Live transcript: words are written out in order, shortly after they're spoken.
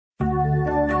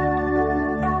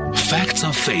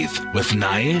Faith with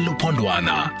Naye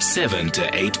Lupondwana, 7 to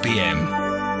 8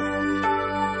 p.m.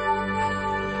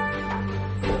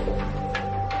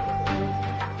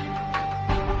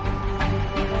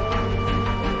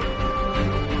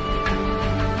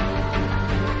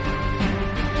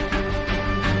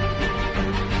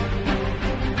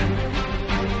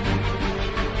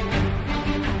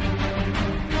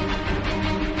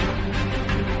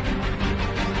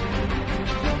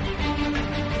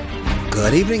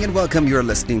 Good evening and welcome. You're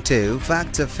listening to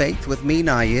Fact of Faith with me,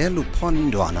 Naye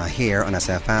Lupondwana, here on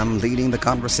SFM, leading the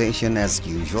conversation as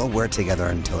usual. We're together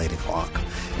until 8 o'clock.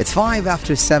 It's 5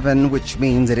 after 7, which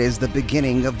means it is the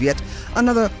beginning of yet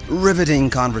another riveting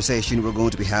conversation we're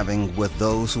going to be having with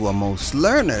those who are most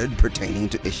learned pertaining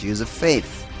to issues of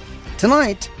faith.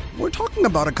 Tonight, we're talking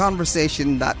about a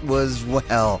conversation that was,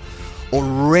 well,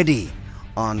 already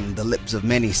on the lips of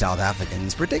many South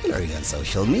Africans, particularly on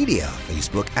social media,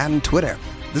 Facebook and Twitter.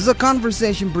 This is a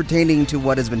conversation pertaining to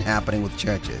what has been happening with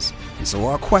churches. And so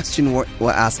our question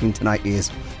we're asking tonight is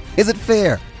it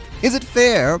fair? Is it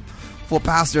fair for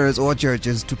pastors or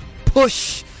churches to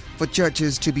push for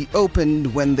churches to be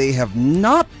opened when they have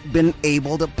not been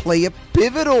able to play a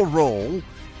pivotal role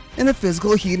in the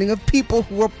physical healing of people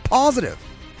who are positive?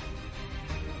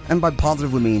 And by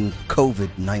positive, we mean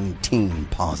COVID-19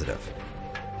 positive.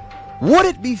 Would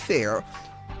it be fair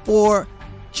for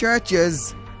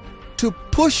churches to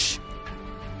push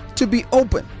to be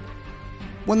open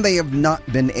when they have not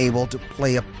been able to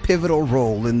play a pivotal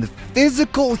role in the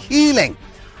physical healing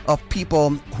of people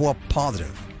who are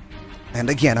positive? And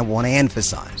again, I want to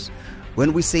emphasize,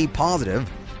 when we say positive,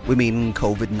 we mean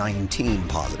COVID-19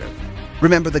 positive.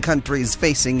 Remember, the country is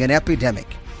facing an epidemic,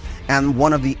 and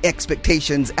one of the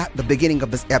expectations at the beginning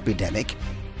of this epidemic,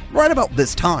 right about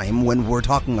this time when we're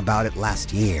talking about it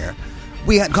last year,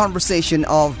 we had conversation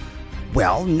of,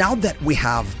 well, now that we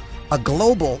have a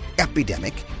global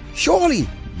epidemic, surely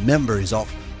members of,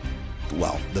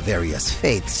 well, the various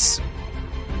faiths,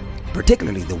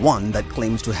 particularly the one that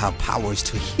claims to have powers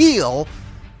to heal,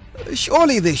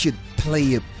 surely they should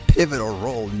play a pivotal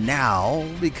role now,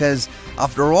 because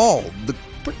after all,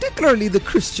 particularly the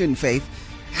Christian faith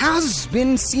has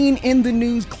been seen in the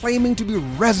news claiming to be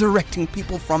resurrecting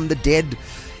people from the dead,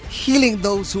 healing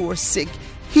those who are sick,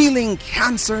 healing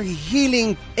cancer,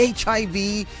 healing HIV,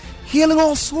 healing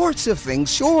all sorts of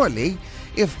things. Surely,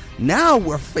 if now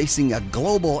we're facing a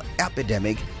global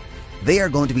epidemic, they are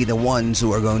going to be the ones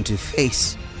who are going to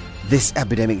face this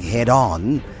epidemic head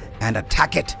on and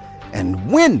attack it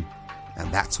and win.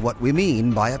 And that's what we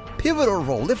mean by a pivotal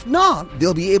role. If not,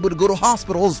 they'll be able to go to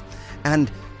hospitals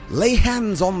and lay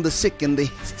hands on the sick, and the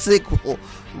sick will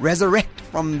resurrect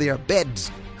from their beds.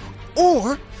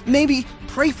 Or maybe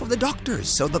pray for the doctors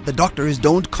so that the doctors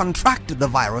don't contract the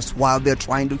virus while they're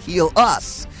trying to heal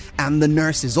us, and the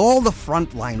nurses, all the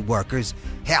frontline workers.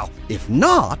 Hell, if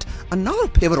not, another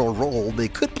pivotal role they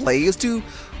could play is to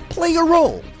play a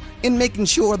role in making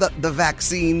sure that the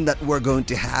vaccine that we're going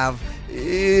to have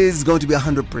is going to be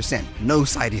 100%, no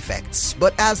side effects.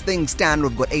 But as things stand,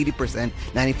 we've got 80%,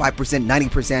 95%,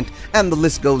 90%, and the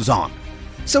list goes on.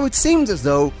 So it seems as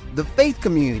though the faith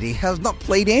community has not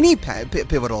played any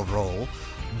pivotal role,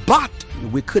 but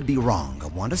we could be wrong. I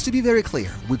want us to be very clear.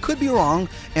 We could be wrong,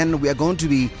 and we are going to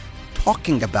be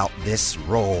talking about this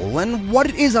role and what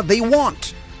it is that they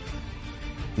want.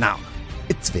 Now,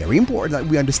 it's very important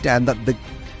that we understand that the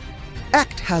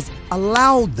Act has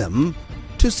allowed them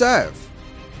to serve.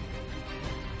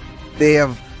 They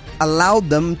have allowed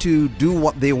them to do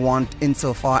what they want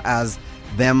insofar as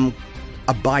them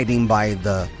abiding by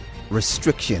the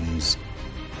restrictions,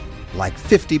 like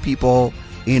 50 people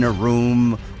in a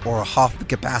room or half the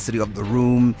capacity of the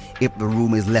room if the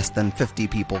room is less than 50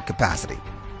 people capacity.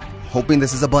 Hoping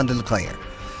this is abundantly clear.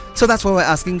 So that's why we're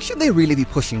asking, should they really be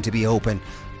pushing to be open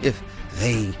if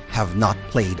they have not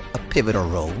played a pivotal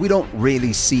role? We don't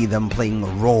really see them playing a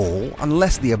role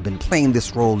unless they have been playing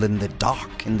this role in the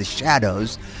dark, in the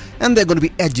shadows, and they're going to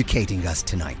be educating us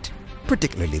tonight,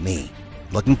 particularly me.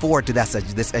 Looking forward to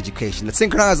this education. Let's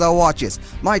synchronize our watches.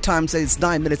 My time says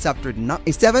 9 minutes after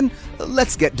 7.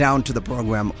 Let's get down to the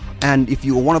program. And if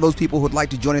you are one of those people who would like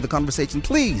to join in the conversation,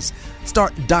 please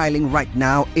start dialing right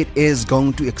now. It is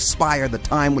going to expire. The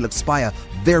time will expire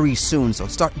very soon. So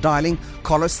start dialing.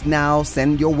 Call us now.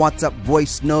 Send your WhatsApp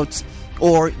voice notes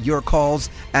or your calls,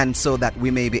 and so that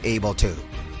we may be able to.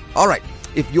 All right.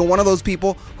 If you're one of those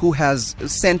people who has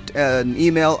sent an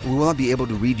email, we will not be able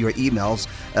to read your emails,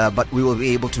 but we will be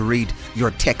able to read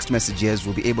your text messages.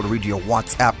 We'll be able to read your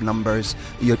WhatsApp numbers,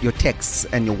 your texts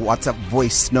and your WhatsApp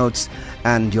voice notes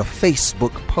and your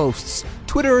Facebook posts.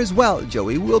 Twitter as well,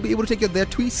 Joey. We'll be able to take their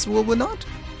tweets, will we not?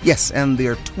 Yes, and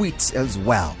their tweets as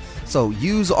well. So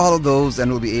use all of those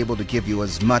and we'll be able to give you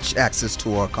as much access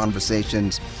to our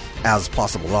conversations as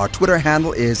possible. Our Twitter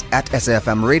handle is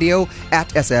 @SFM Radio,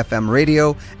 @SFM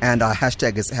Radio, and our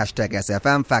hashtag is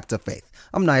 #SFM Fact of Faith.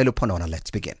 I'm Nailu Ponona.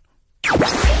 Let's begin.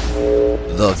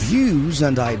 The views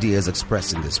and ideas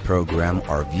expressed in this program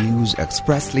are views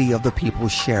expressly of the people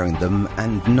sharing them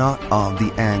and not of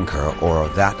the anchor or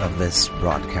that of this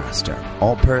broadcaster.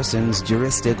 All persons,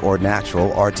 juristic or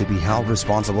natural, are to be held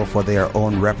responsible for their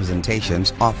own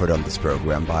representations offered on this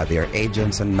program by their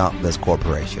agents and not this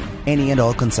corporation. Any and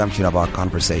all consumption of our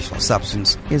conversational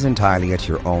substance is entirely at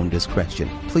your own discretion.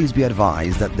 Please be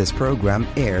advised that this program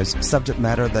airs subject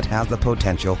matter that has the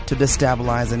potential to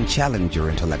destabilize and challenge your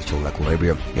intellectual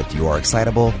equilibrium. If you are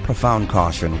excitable, profound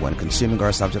caution when consuming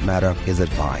our subject matter is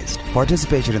advised.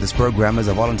 Participation in this program is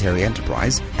a voluntary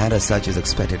enterprise and as such is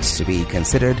expected to be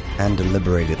considered and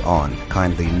deliberated on.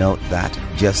 Kindly note that,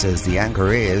 just as the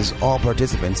anchor is, all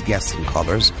participants, guests and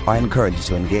callers are encouraged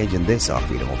to engage in this our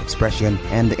freedom of expression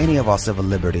and any of our civil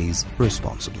liberties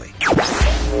responsibly.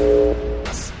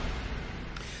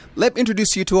 Let me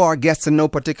introduce you to our guests in no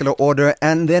particular order,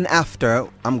 and then after,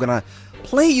 I'm going to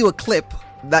play you a clip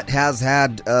that has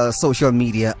had social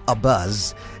media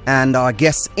abuzz. And our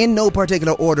guest in no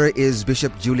particular order is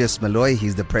Bishop Julias Moloi.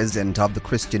 He's the president of the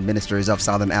Christian Ministers of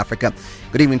Southern Africa.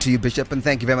 Good evening to you, Bishop, and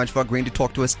thank you very much for agreeing to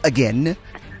talk to us again.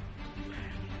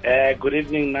 Good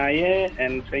evening, Naye,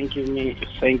 and thank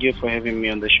you for having me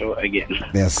on the show again.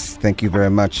 Yes, thank you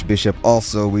very much, Bishop.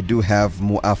 Also, we do have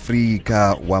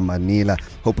Moafrika Wa Manila,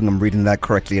 hoping I'm reading that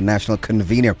correctly, a national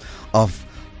convener of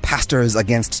Pastors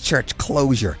Against Church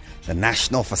Closure, the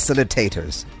national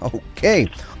facilitators,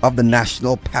 of the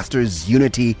National Pastors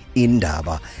Unity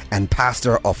Indaba, and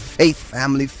pastor of Faith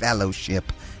Family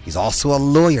Fellowship. He's also a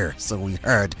lawyer, so we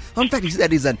heard. In fact, he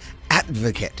said he's an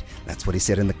advocate. That's what he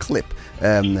said in the clip.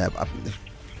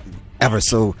 Ever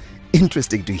so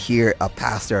interesting to hear a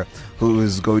pastor who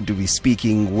is going to be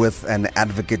speaking with an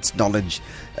advocate's knowledge.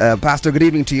 Pastor, good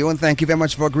evening to you, and thank you very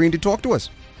much for agreeing to talk to us.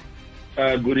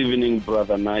 Good evening,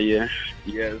 Brother Naye.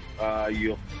 Yes,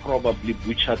 you probably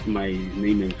butchered my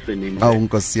name and surname. I am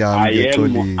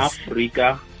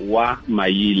Moafrika Wa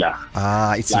Manila.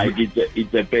 It's a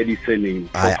very surname.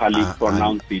 Properly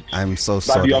pronounce it. I'm so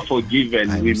sorry. But you are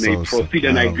forgiven. We may proceed,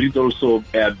 and I greet also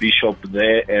Bishop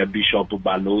there, Bishop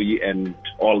Moloi, and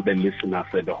all the listeners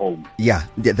at home. Yeah,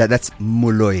 that's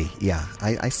Moloi. Yeah,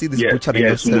 I see this butchering.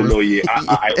 Yes, Moloi.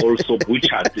 I also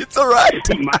butchered it. It's all right.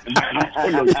 My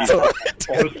apologies also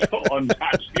on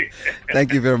that.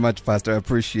 Thank you very much, Pastor. I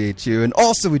appreciate you. And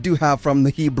also, we do have from the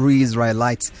Hebrew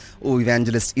Israelites,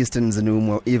 Evangelist Easton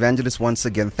Zanumo. Evangelist, once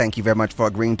again, thank you very much for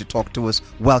agreeing to talk to us.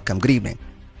 Welcome. Good evening.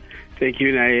 Thank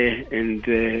you, Naye.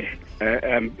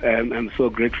 And I'm so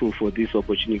grateful for this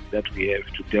opportunity that we have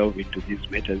to delve into these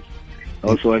matters. I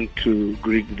also want to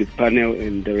greet the panel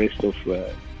and the rest of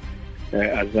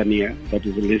Azania that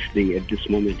is listening at this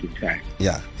moment in time.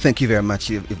 Yeah, thank you very much,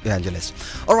 Evangelist.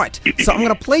 All right, so I'm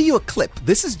going to play you a clip.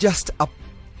 This is just a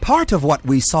part of what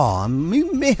we saw.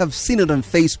 You may have seen it on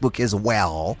Facebook as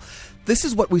well. This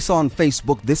is what we saw on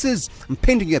Facebook. I'm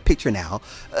painting you a picture now.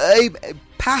 A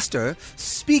pastor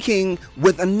speaking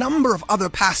with a number of other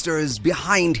pastors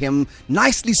behind him,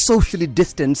 nicely socially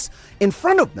distanced. In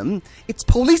front of them, it's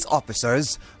police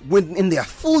officers in their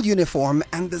full uniform,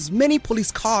 and there's many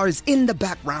police cars in the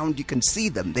background. You can see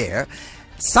them there.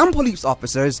 Some police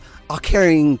officers are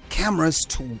carrying cameras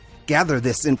to gather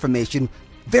this information.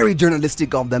 Very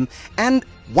journalistic of them. And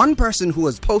one person who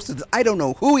has posted, I don't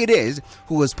know who it is,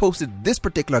 who has posted this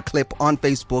particular clip on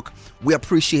Facebook. We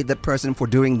appreciate that person for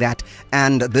doing that.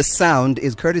 And the sound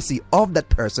is courtesy of that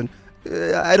person.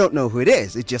 I don't know who it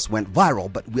is. It just went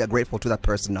viral, but we are grateful to that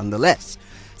person nonetheless.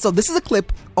 So this is a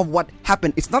clip of what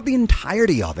happened. It's not the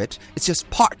entirety of it. It's just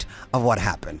part of what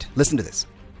happened. Listen to this.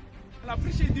 I'll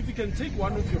appreciate if you can take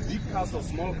one of your big cars or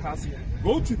small cars,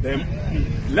 go to them,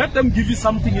 let them give you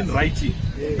something in writing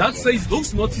that says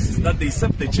those notices that they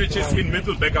set the churches in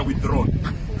Middelburg are withdrawn.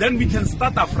 Then we can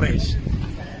start afresh.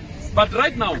 But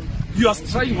right now, you are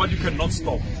trying what you cannot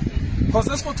stop. Because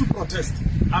as for to protest,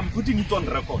 I'm putting it on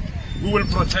record. We will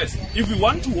protest. If we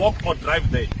want to walk or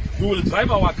drive there, we will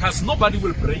drive our cars. Nobody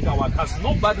will break our cars.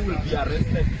 Nobody will be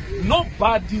arrested.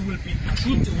 Nobody will be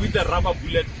shot with a rubber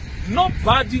bullet.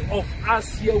 Nobody of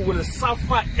us here will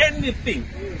suffer anything.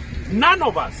 None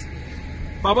of us.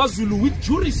 Baba Zulu, with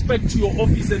due respect to your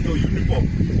office and your uniform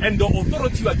and the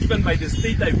authority you are given by the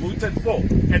state I voted for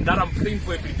and that I'm praying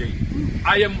for every day,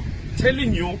 I am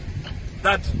telling you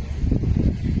that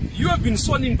you have been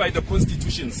sworn in by the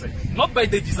Constitution, sir, not by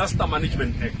the Disaster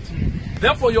Management Act.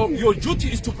 Therefore, your duty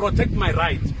is to protect my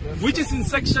right, which is in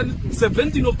section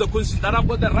 17 of the Constitution, that I've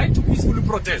got the right to peacefully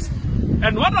protest.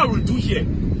 And what I will do here,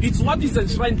 it's what is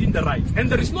enshrined in the rights.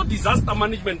 And there is no Disaster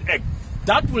Management Act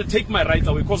that will take my rights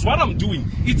away, because what I'm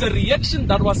doing, it's a reaction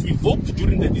that was evoked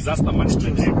during the Disaster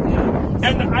Management Act.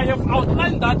 And I have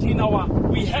outlined that in our,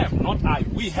 we have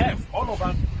all of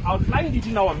us outlined it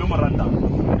in our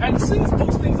memorandum. And since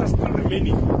those things are still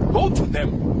remaining, go to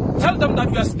them, tell them that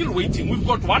we are still waiting. We've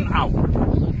got 1 hour,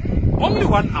 only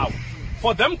 1 hour,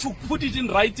 for them to put it in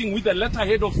writing with a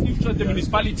letterhead of the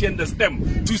municipality and the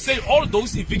stem to say all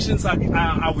those evictions are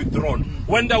withdrawn.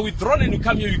 When they're withdrawn and you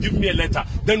come here, you give me a letter,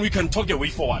 then we can talk a way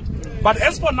forward. But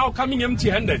as for now, coming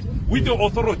empty-handed with your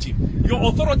authority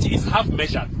is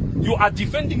half-measured. You are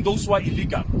defending those who are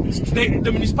illegal. The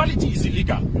municipality is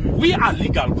illegal. We are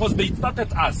legal because they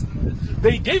started us.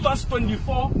 They gave us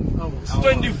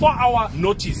 24-hour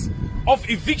notice of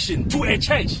eviction to a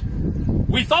church.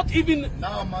 Without even,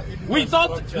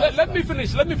 let me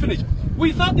finish.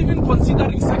 Without even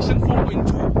considering section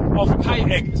 4.2 of PI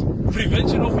Act,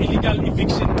 prevention of illegal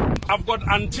eviction. I've got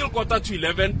until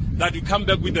 11:15 that you come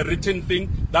back with a written thing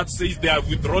that says they have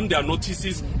withdrawn their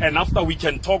notices, and after we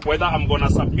can talk whether I'm going to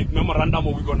submit memorandum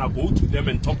or we're going to go to them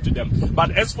and talk to them.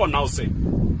 But as for now, say,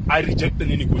 I reject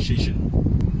any negotiation.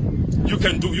 You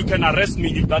can arrest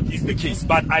me if that is the case,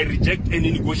 but I reject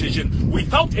any negotiation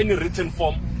without any written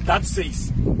form that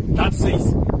says,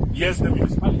 yes, the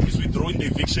municipality is withdrawing the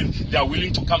eviction. They are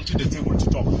willing to come to the table to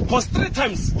talk. Because 3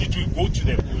 times did we go to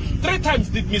them. 3 times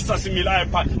did Mr.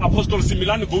 Apostle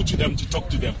Similani go to them to talk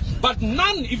to them. But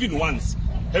none even once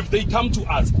have they come to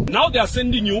us. Now they are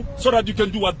sending you so that you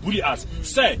can do what? Bully us.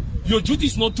 Sir, your duty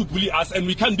is not to bully us, and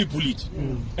we can't be bullied.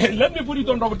 And let me put it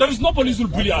on record. There is no police who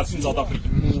will bully us in South Africa.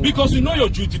 Because you know your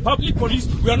duty. Public police,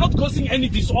 we are not causing any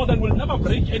disorder and will never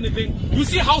break anything. You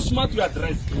see how smart we are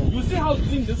dressed. You see how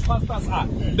clean these pastors are.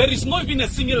 There is not even a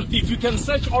single thief. You can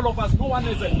search all of us. No one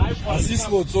has a knife or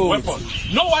a weapon.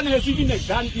 No one has even a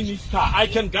gun in his car. I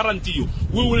can guarantee you.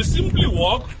 We will simply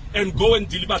walk and go and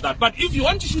deliver that. But if you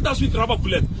want to shoot us with rubber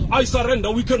bullets, I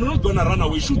surrender. We cannot gonna run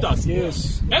away. Shoot us.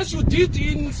 Yes. As you did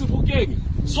in Sibukeng.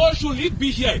 So should it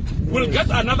be here? We'll get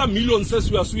another million says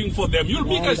we are suing for them. You'll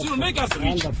make us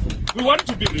rich. We want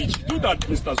to be rich. Do that,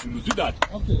 Mr. Zulu. Do that.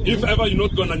 Okay. If ever you're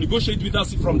not gonna negotiate with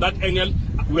us from that angle,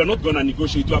 we are not gonna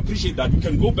negotiate. You appreciate that. You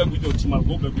can go back with your team. I'll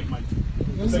go back with my team.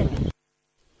 Thank you.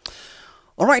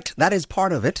 All right, that is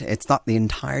part of it. It's not the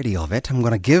entirety of it. I'm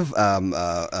going to give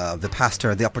the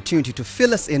pastor the opportunity to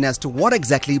fill us in as to what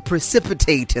exactly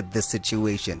precipitated this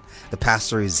situation. The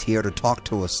pastor is here to talk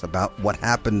to us about what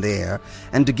happened there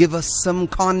and to give us some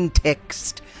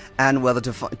context and whether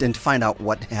to find out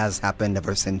what has happened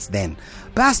ever since then.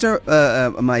 Pastor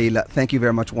Maila, thank you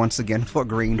very much once again for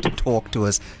agreeing to talk to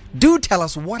us. Do tell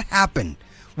us what happened.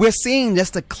 We're seeing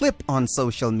just a clip on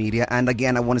social media, and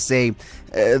again, I want to say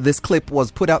this clip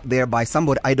was put out there by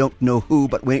somebody, I don't know who,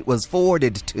 but when it was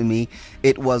forwarded to me,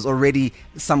 it was already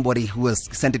somebody who has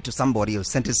sent it to somebody or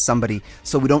sent it to somebody,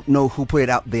 so we don't know who put it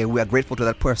out there. We are grateful to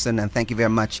that person, and thank you very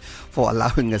much for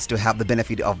allowing us to have the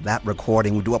benefit of that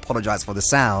recording. We do apologize for the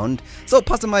sound. So,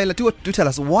 Pastor Maila, do tell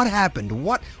us what happened,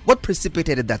 what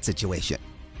precipitated that situation?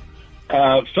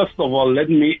 First of all, let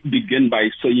me begin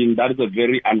by saying that is a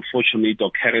very unfortunate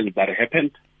occurrence that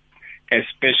happened,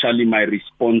 especially my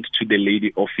response to the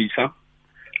lady officer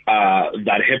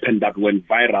that happened, that went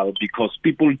viral because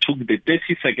people took the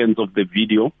 30 seconds of the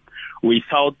video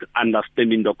without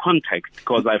understanding the context.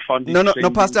 Because I found it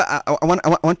no, Pastor, I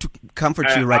want to comfort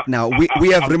you right now. We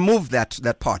have removed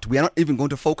that part. We are not even going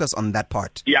to focus on that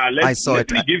part. Yeah, let me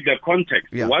give the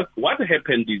context. Yeah. What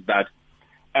happened is that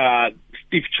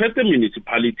Steve Tshwete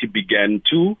municipality began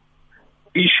to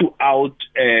issue out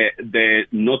the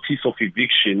notice of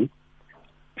eviction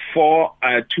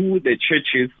to the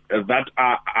churches that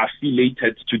are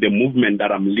affiliated to the movement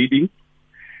that I'm leading.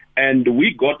 And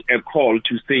we got a call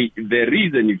to say there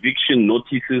is an eviction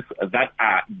notices that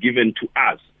are given to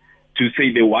us to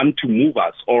say they want to move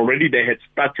us. Already they had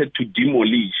started to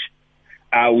demolish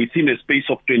within a space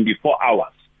of 24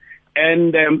 hours.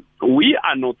 And we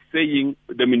are not saying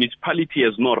the municipality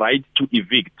has no right to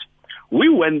evict. We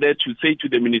went there to say to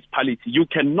the municipality, you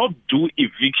cannot do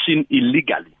eviction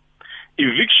illegally.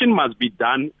 Eviction must be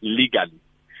done legally.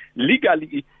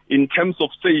 Legally, in terms of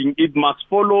saying it must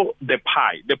follow the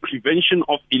PI, the Prevention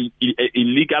of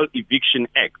Illegal Eviction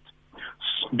Act,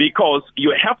 because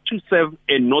you have to serve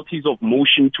a notice of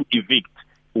motion to evict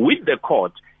with the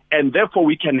court, and therefore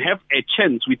we can have a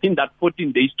chance within that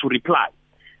 14 days to reply.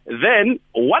 Then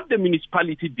what the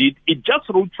municipality did, it just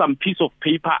wrote some piece of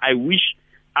paper. I wish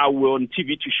I were on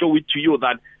TV to show it to you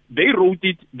that They wrote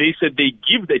it, they said they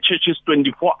give the churches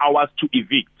 24 hours to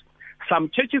evict. Some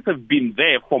churches have been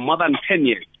there for more than 10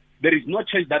 years. There is no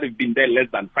church that has been there less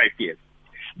than 5 years.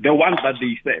 The ones that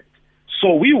they said.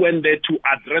 So we went there to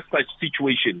address such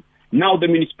situation. Now the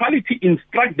municipality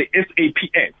instruct the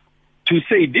SAPS to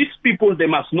say these people, they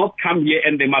must not come here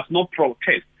and they must not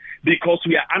protest because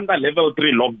we are under level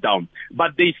 3 lockdown.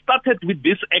 But they started with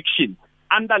this action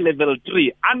under level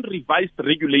 3, unrevised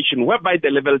regulation, whereby the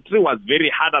level 3 was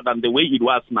very harder than the way it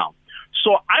was now.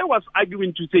 So I was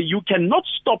arguing to say you cannot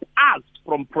stop us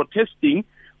from protesting,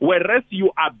 whereas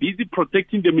you are busy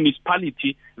protecting the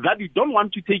municipality, that you don't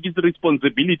want to take its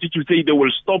responsibility to say they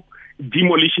will stop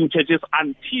demolishing churches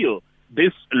until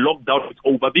this lockdown is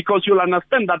over. Because you'll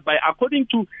understand that according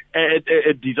to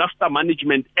a Disaster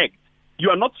Management Act, you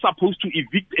are not supposed to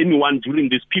evict anyone during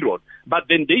this period. But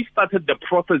then they started the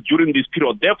process during this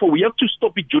period. Therefore, we have to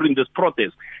stop it during this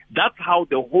protest. That's how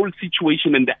the whole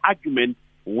situation and the argument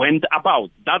went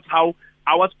about. That's how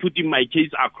I was putting my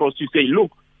case across to say,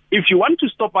 look, if you want to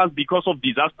stop us because of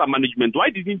disaster management,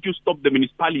 why didn't you stop the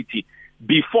municipality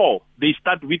before they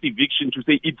start with eviction to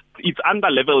say it's under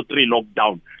level 3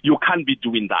 lockdown? You can't be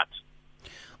doing that.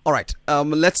 All right.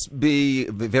 Let's be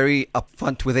very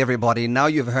upfront with everybody. Now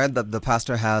you've heard that the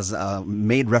pastor has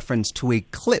made reference to a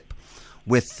clip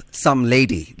with some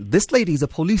lady. This lady is a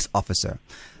police officer.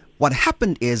 What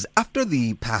happened is, after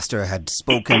the pastor had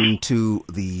spoken to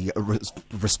the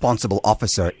responsible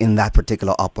officer in that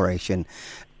particular operation,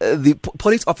 the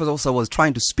police officer also was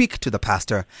trying to speak to the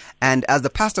pastor. And as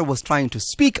the pastor was trying to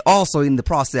speak also in the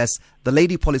process, the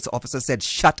lady police officer said,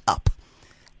 "Shut up."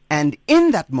 And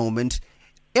in that moment,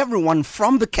 everyone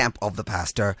from the camp of the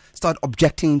pastor started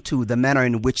objecting to the manner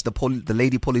in which the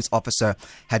lady police officer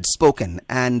had spoken.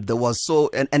 And there was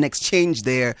an exchange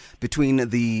there between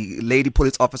the lady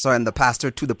police officer and the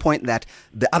pastor, to the point that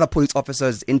the other police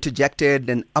officers interjected,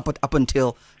 and up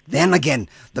until then again,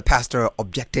 the pastor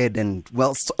objected, and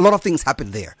a lot of things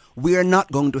happened there. We are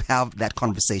not going to have that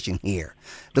conversation here.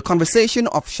 The conversation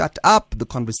of shut up, the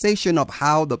conversation of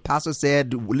how the pastor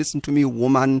said, "Listen to me,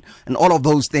 woman," and all of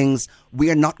those things, we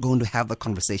are not going to have the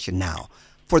conversation now.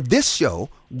 For this show,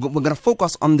 we're going to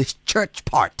focus on the church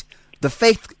part, the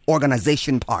faith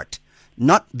organization part,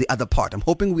 not the other part. I'm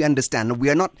hoping we understand. We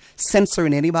are not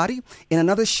censoring anybody. In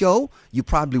another show, you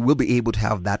probably will be able to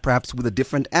have that. Perhaps with a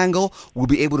different angle, we'll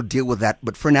be able to deal with that.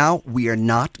 But for now, we are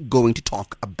not going to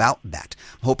talk about that.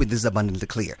 I'm hoping this is abundantly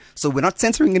clear. So we're not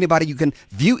censoring anybody. You can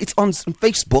view it on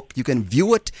Facebook. You can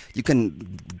view it. You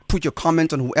can put your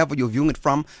comment on whoever you're viewing it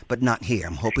from, but not here.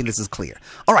 I'm hoping this is clear.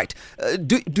 All right.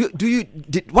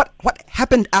 What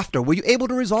happened after? Were you able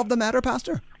to resolve the matter,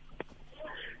 Pastor?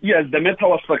 Yes, the matter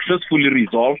was successfully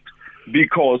resolved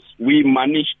because we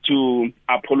managed to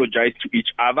apologize to each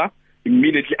other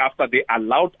immediately after they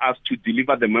allowed us to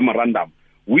deliver the memorandum,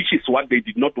 which is what they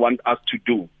did not want us to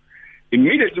do.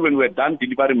 Immediately when we were done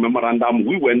delivering memorandum,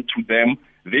 we went to them,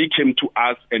 they came to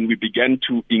us, and we began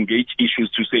to engage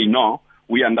issues to say, no,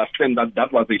 we understand that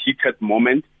that was a heated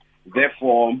moment.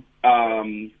 Therefore,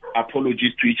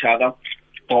 apologies to each other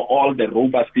for all the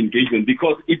robust engagement,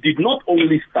 because it did not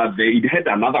only start there, it had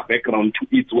another background to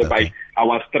it, whereby I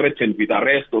was threatened with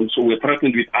arrest, and so we're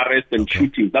threatened with arrest and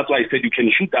shooting. That's why I said you can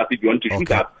shoot us if you want to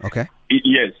shoot us.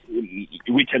 Yes,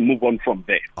 we can move on from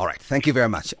there. All right, thank you very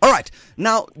much. All right,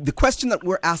 now the question that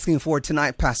we're asking for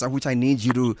tonight, Pastor, which I need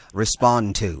you to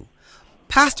respond to.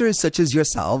 Pastors such as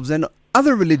yourselves and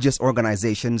other religious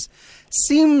organizations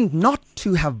seem not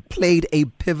to have played a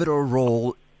pivotal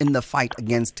role in the fight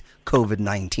against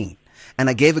COVID-19.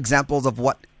 And I gave examples of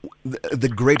what the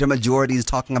greater majority is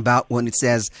talking about when it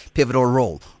says pivotal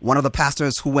role. One of the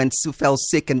pastors who fell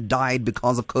sick and died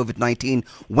because of COVID-19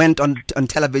 went on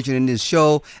television in his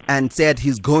show and said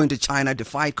he's going to China to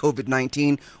fight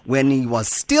COVID-19. When he was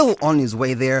still on his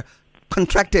way there,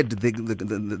 contracted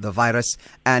the virus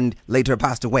and later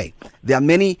passed away. There are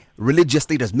many religious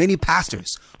leaders, many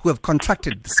pastors who have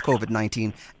contracted this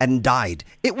COVID-19 and died.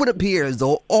 It would appear as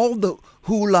though all the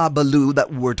hula baloo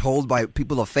that we're told by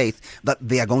people of faith, that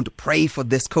they are going to pray for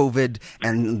this COVID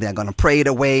and they're going to pray it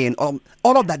away, and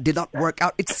all of that did not work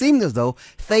out. It seemed as though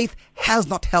faith has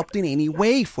not helped in any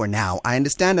way for now. I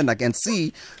understand and I can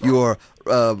see your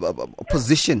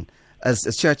position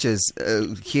as churches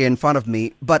here in front of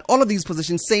me, but all of these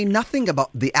positions say nothing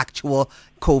about the actual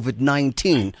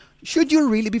COVID-19. Should you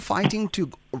really be fighting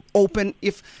to open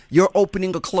if your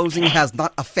opening or closing has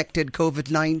not affected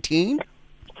COVID-19?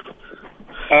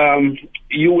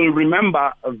 You will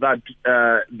remember that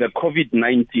the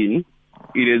COVID-19,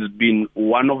 it has been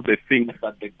one of the things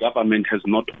that the government has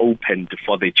not opened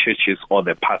for the churches or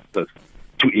the pastors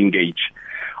to engage.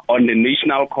 on the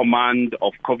national command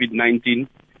of COVID-19.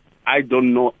 I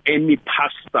don't know any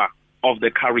pastor of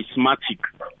the charismatic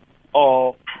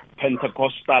or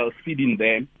Pentecostal sitting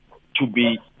there to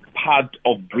be part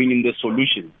of bringing the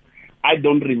solution. I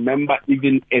don't remember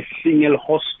even a single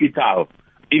hospital,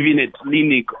 even a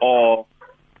clinic or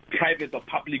private or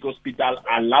public hospital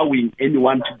allowing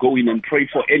anyone to go in and pray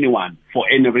for anyone for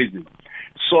any reason.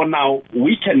 So now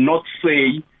we cannot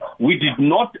say we did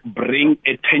not bring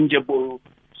a tangible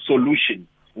solution.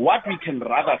 What we can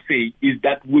rather say is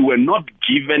that we were not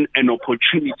given an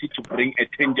opportunity to bring a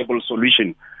tangible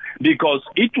solution, because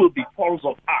it will be false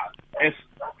of us as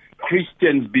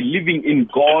Christians believing in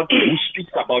God who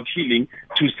speaks about healing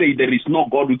to say there is no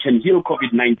God who can heal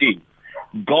COVID-19.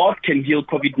 God can heal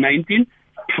COVID-19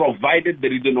 provided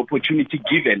there is an opportunity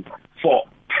given for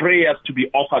prayers to be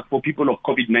offered for people of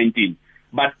COVID-19.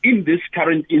 But in this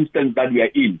current instance that we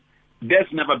are in,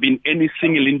 there's never been any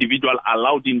single individual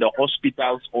allowed in the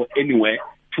hospitals or anywhere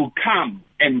to come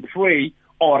and pray,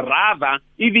 or rather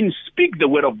even speak the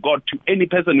word of God to any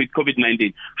person with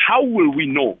COVID-19. How will we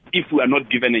know if we are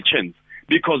not given a chance?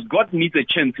 Because God needs a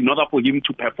chance in order for him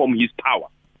to perform his power.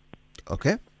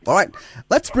 Okay. All right.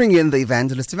 Let's bring in the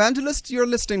evangelist. Evangelist, you're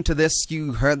listening to this.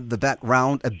 You heard the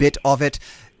background, a bit of it.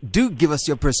 Do give us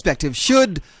your perspective.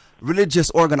 Should religious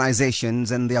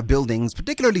organizations and their buildings,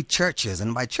 particularly churches,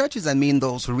 and by churches I mean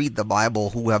those who read the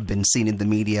Bible, who have been seen in the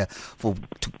media to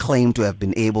claim to have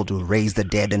been able to raise the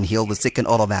dead and heal the sick and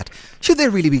all of that, should they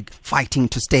really be fighting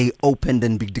to stay open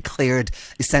and be declared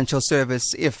essential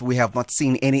service if we have not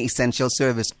seen any essential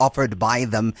service offered by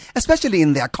them, especially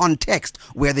in their context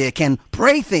where they can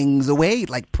pray things away,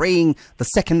 like praying the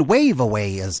second wave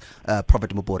away, as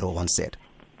Prophet Mubodo once said?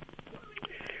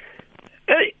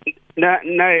 Now,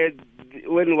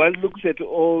 when one looks at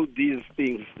all these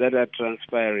things that are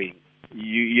transpiring,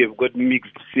 you have got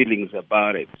mixed feelings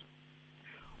about it.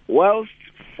 Whilst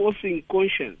forcing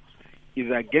conscience is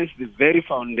against the very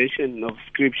foundation of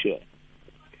Scripture,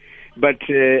 but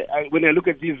when I look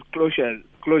at these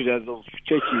closures of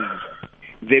churches,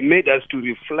 they made us to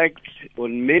reflect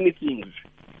on many things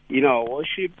in our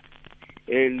worship,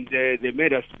 and they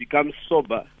made us become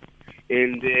sober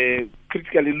and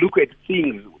critically look at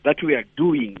things that we are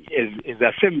doing as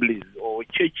assemblies or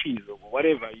churches or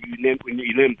whatever you name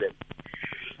them.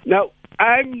 Now,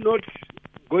 I'm not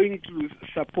going to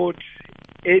support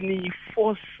any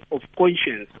force of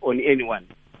conscience on anyone,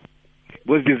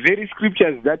 because the very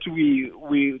scriptures that we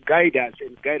guide us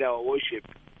and guide our worship,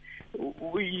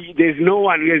 there's no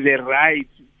one who has a right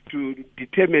to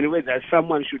determine whether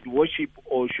someone should worship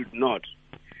or should not.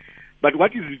 But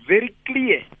what is very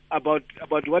clear about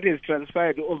what has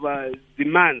transpired over the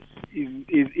months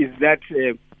is that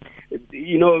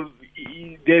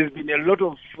there's been a lot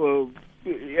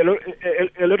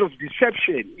of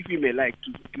deception, if you may like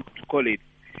to call it.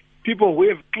 People who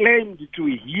have claimed to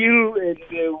heal and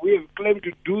we have claimed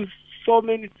to do so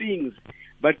many things,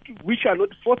 but which are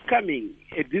not forthcoming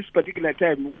at this particular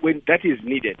time when that is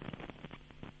needed.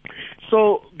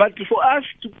 So, but for us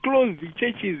to close the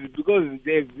churches because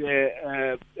they've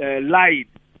lied,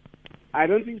 I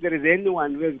don't think there is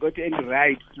anyone who has got any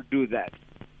right to do that.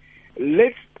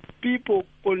 Let people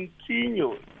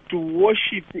continue to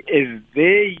worship as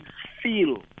they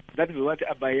feel. That is what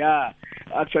Abaya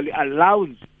actually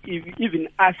allows, even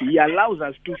us. He allows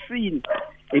us to sin.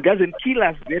 He doesn't kill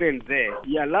us there and there.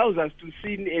 He allows us to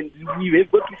sin, and we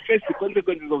have got to face the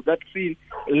consequences of that sin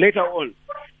later on.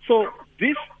 So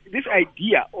this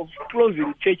idea of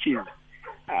closing churches,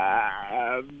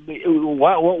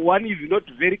 one is not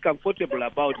very comfortable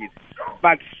about it,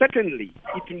 but certainly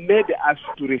it made us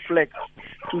to reflect,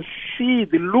 to see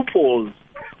the loopholes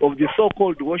of the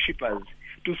so-called worshippers,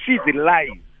 to see the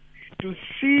lies, to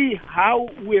see how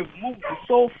we have moved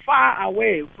so far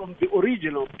away from the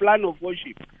original plan of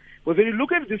worship. Because when you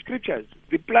look at the scriptures,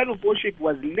 the plan of worship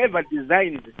was never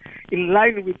designed in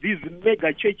line with these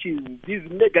mega churches, these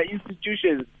mega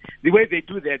institutions, the way they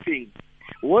do their things.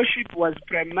 Worship was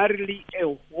primarily a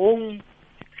home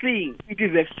thing. It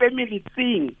is a family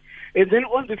thing. And then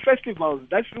on the festivals,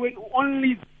 that's when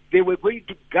only they were going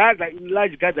to gather in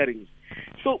large gatherings.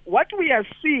 So what we are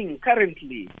seeing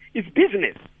currently is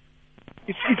business.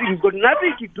 It has got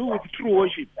nothing to do with true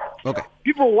worship. Okay.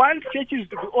 People want churches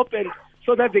to be open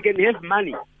so that they can have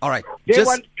money. All right. They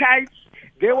want tithes.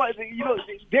 They want,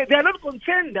 they are not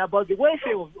concerned about the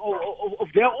welfare of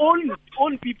their own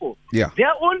people. Yeah.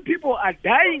 Their own people are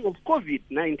dying of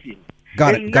COVID-19.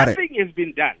 Got it. Nothing has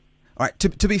been done. All right.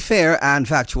 To be fair and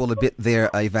factual a bit there,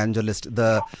 Evangelist,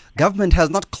 the government has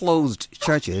not closed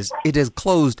churches. It has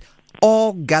closed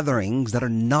all gatherings that are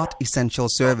not essential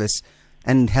service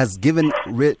and has given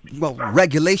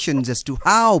regulations as to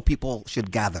how people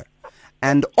should gather.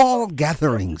 And all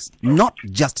gatherings, not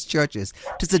just churches,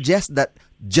 to suggest that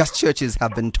just churches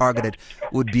have been targeted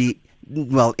would be,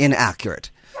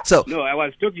 inaccurate. So no, I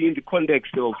was talking in the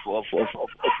context of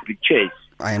the church.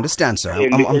 I understand, sir.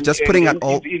 I'm just putting out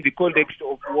all in the context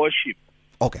of worship.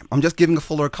 Okay, I'm just giving a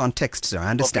fuller context, sir. I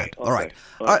understand. Okay, all right.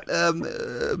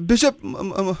 Bishop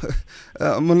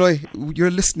Moloi,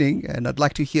 you're listening, and I'd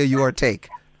like to hear your take.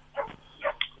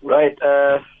 Right.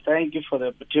 Thank you for the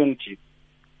opportunity.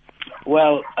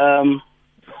 Well,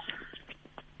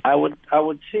 I would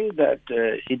think that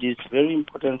it is very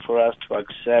important for us to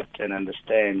accept and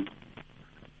understand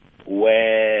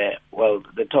where,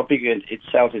 the topic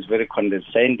itself is very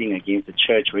condescending against the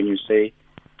church when you say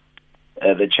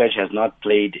the church has not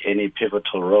played any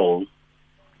pivotal role,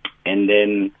 and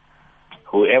then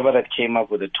whoever that came up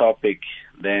with the topic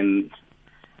then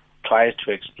tries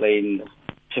to explain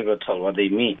pivotal, what they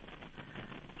mean.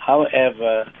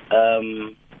 However,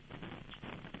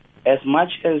 as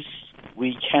much as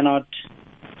we cannot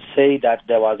say that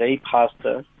there was a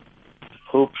pastor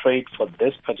who prayed for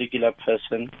this particular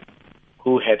person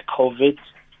who had COVID,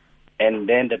 and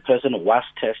then the person was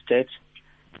tested,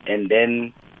 and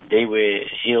then they were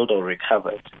healed or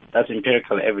recovered. That's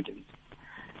empirical evidence.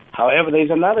 However, there is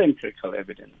another empirical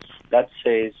evidence that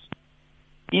says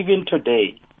even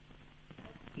today,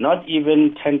 not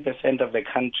even 10% of the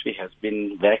country has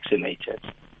been vaccinated,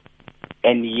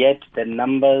 and yet the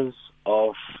numbers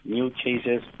of new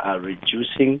cases are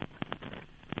reducing.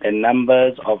 The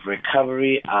numbers of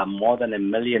recovery are more than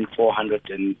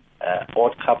 1,400,000 and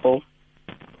odd couple.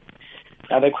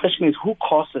 Now the question is, who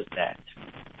causes that?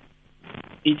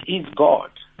 It is God.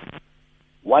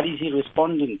 What is He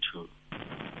responding to?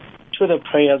 To the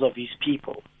prayers of His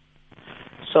people.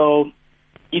 So,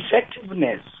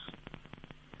 effectiveness,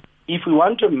 if we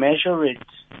want to measure it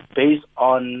based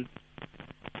on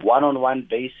one-on-one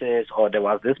basis, or there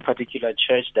was this particular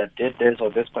church that did this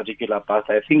or this particular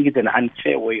pastor, I think it's an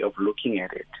unfair way of looking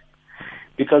at it.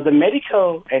 Because the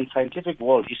medical and scientific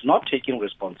world is not taking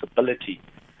responsibility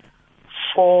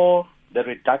for the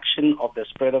reduction of the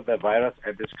spread of the virus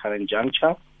at this current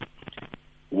juncture.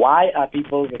 Why are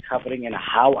people recovering and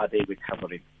how are they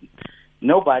recovering?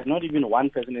 Nobody, not even one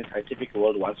person in the scientific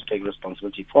world wants to take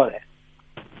responsibility for that.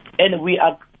 And we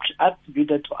are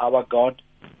attributed to our God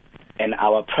and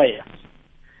our prayers.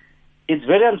 It's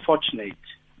very unfortunate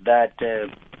that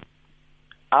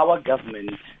our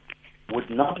government would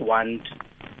not want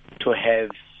to have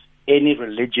any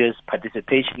religious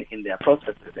participation in their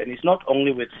processes. And it's not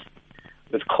only with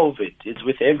COVID, it's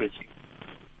with everything.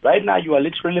 Right now, you are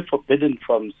literally forbidden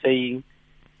from saying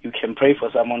you can pray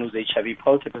for someone who's HIV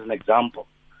positive as an example,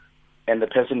 and the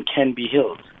person can be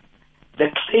healed. The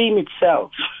claim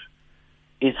itself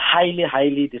is highly,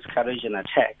 highly discouraged and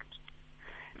attacked.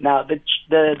 Now,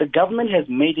 the government has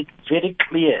made it very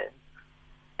clear,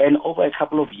 and over a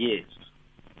couple of years,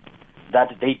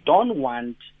 that they don't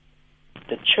want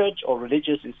the church or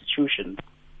religious institution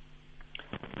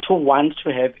to want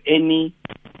to have any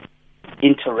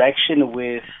interaction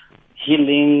with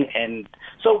healing. And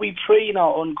so we pray in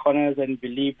our own corners and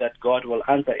believe that God will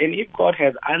answer. And if God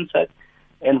has answered,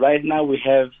 and right now we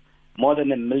have more than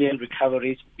 1 million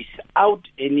recoveries without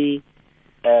any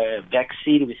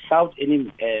vaccine, without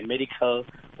any medical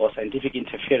or scientific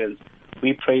interference,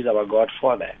 we praise our God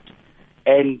for that.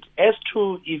 And as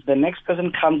to if the next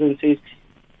person comes and says,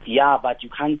 yeah, but you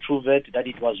can't prove it, that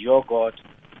it was your God,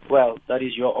 well, that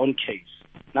is your own case.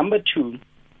 Number two,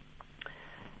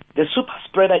 the super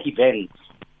spreader events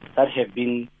that have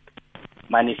been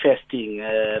manifesting.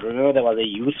 Remember there was a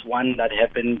youth one that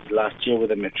happened last year with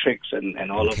the matrix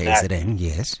and all of that. KZN,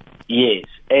 yes. Yes.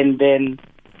 And then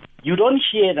you don't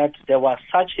hear that there was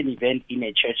such an event in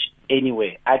a church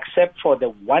anywhere, except for the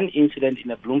one incident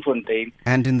in a Bloemfontein.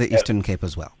 And in the Eastern Cape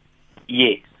as well.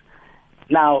 Yes.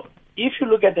 Now, if you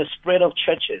look at the spread of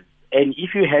churches, and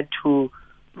if you had to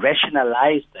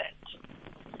rationalize that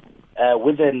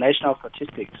with the national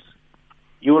statistics,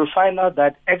 you will find out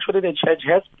that actually the church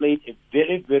has played a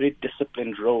very, very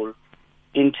disciplined role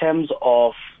in terms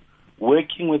of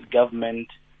working with government,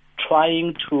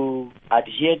 trying to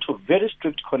adhere to very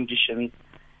strict conditions,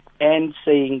 and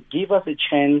saying, give us a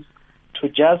chance to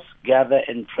just gather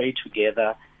and pray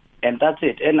together, and that's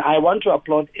it. And I want to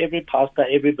applaud every pastor,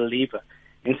 every believer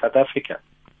in South Africa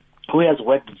who has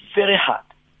worked very hard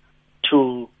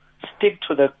to stick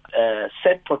to the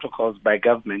set protocols by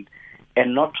government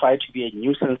and not try to be a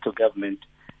nuisance to government,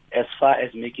 as far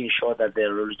as making sure that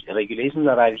the regulations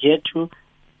are adhered to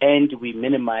and we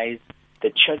minimize the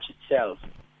church itself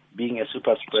being a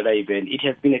super spreader event. It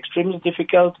has been extremely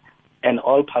difficult, and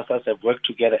all pastors have worked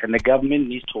together, and the government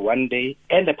needs to one day,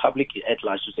 and the public at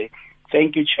large, to say,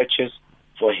 thank you, churches,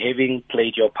 for having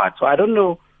played your part. So I don't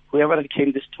know, whoever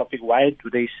came this topic, why do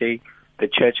they say the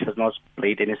church has not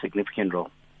played any significant role?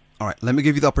 All right, let me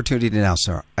give you the opportunity now,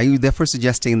 sir. Are you therefore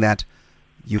suggesting that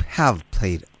you have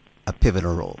played a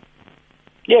pivotal role?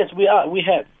 Yes, we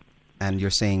have. And you're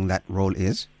saying that role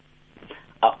is?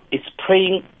 It's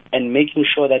praying and making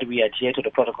sure that we adhere to the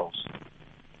protocols.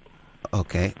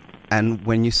 Okay. And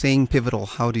when you're saying pivotal,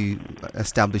 how do you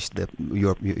establish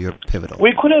your pivotal?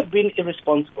 We could have been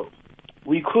irresponsible.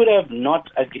 We could have not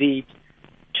agreed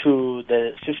to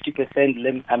the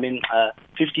 50%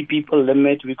 50 people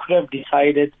limit. We could have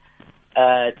decided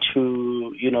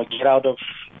to get out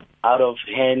of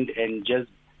hand and just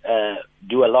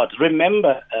do a lot.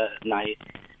 Remember, Nai,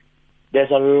 there's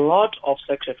a lot of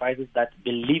sacrifices that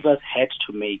believers had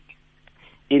to make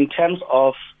in terms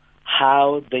of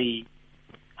how they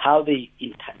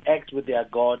interact with their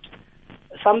God,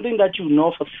 something that you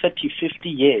know for 30, 50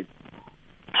 years,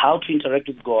 how to interact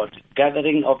with God,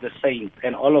 gathering of the saints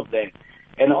and all of that.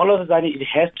 And all of a sudden it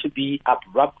has to be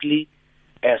abruptly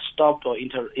stopped or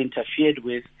interfered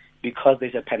with because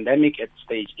there's a pandemic at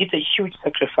stake. It's a huge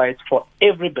sacrifice for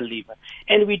every believer.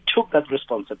 And we took that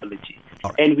responsibility.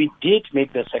 Right. And we did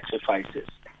make the sacrifices.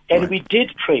 And we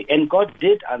did pray. And God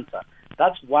did answer.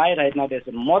 That's why right now there's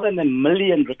more than 1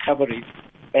 million recoveries.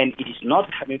 And it is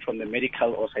not coming from the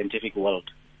medical or scientific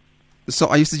world. So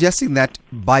are you suggesting that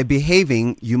by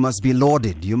behaving, you must be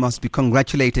lauded, you must be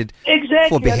congratulated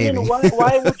for behaving? I mean,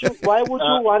 why would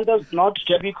you want us not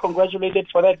to be congratulated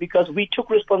for that? Because we took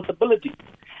responsibility.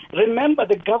 Remember,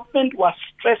 the government was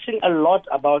stressing a lot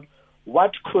about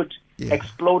what could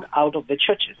explode out of the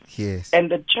churches. Yes. And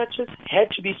the churches had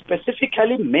to be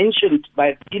specifically mentioned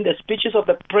in the speeches of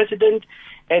the president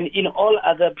and in all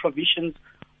other provisions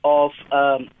of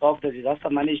the Disaster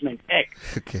Management Act.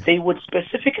 Okay. They would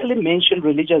specifically mention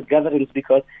religious gatherings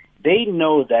because they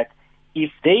know that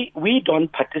if we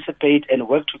don't participate and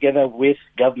work together with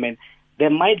government, there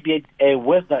might be a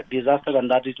worse disaster than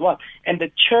that as well. And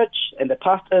the church and the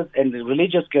pastors and the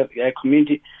religious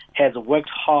community has worked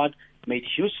hard, made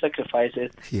huge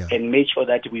sacrifices, and made sure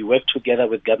that we work together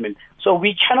with government. So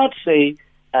we cannot say,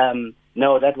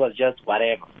 no, that was just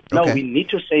whatever. No, we need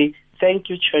to say, thank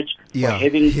you, church, for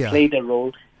having played a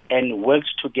role and worked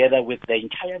together with the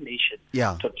entire nation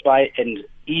to try and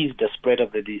ease the spread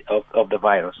of the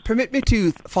virus. Permit me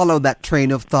to follow that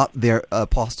train of thought there,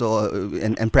 Apostle,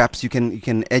 and perhaps you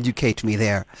can educate me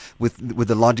there with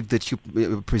the logic that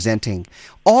you're presenting.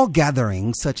 All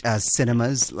gatherings, such as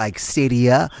cinemas, like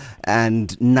stadia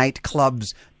and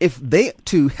nightclubs, if they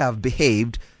too have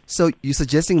behaved, so you're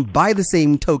suggesting by the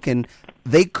same token,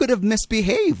 they could have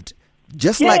misbehaved.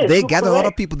 Just like they gather a lot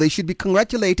of people, they should be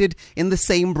congratulated in the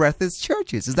same breath as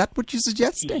churches. Is that what you're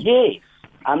suggesting? Yes.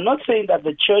 I'm not saying that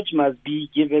the church must be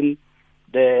given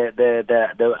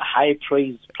the high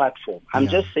praise platform. I'm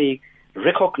just saying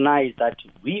recognize that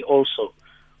we also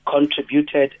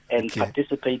contributed and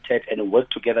participated and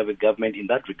worked together with government in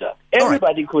that regard.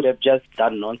 Everybody could have just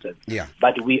done nonsense.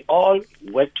 But we all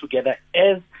worked together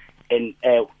as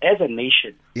a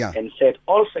nation and said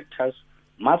all sectors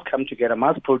must come together,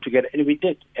 must pull together, and we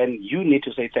did. And you need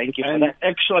to say thank you for that.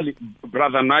 Actually,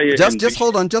 Brother Naya... Just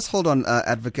hold on,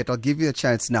 Advocate. I'll give you a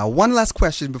chance now. One last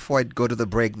question before I go to the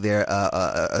break there,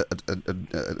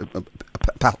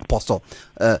 Apostle.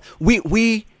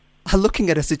 We are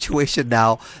looking at a situation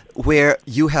now where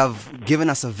you have given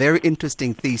us a very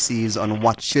interesting thesis on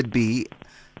what should be,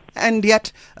 and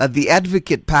yet the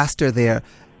Advocate pastor there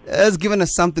has given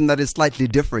us something that is slightly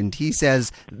different. He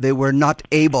says they were not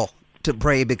able to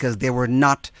pray because they were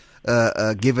not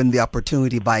given the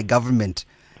opportunity by government.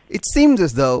 It seems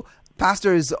as though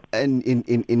pastors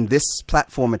in this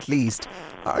platform at least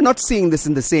are not seeing this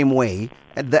in the same way.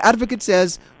 And the Advocate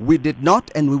says we did not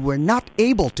and we were not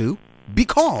able to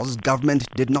because government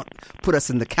did not put us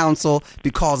in the council,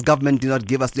 because government did not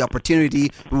give us the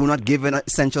opportunity, we were not given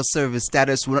essential service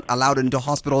status, we were not allowed into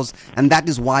hospitals, and that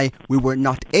is why we were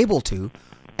not able to.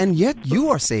 And yet you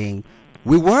are saying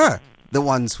we were the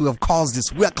ones who have caused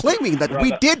this. We are claiming that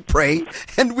we did pray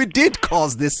and we did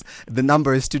cause the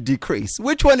numbers to decrease.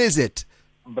 Which one is it?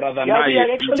 Brother we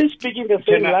are actually speaking the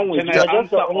same language. You are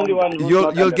just the only one who's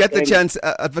You'll get the chance,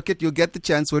 Advocate, you'll get the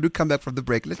chance when we come back from the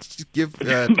break. Let's just give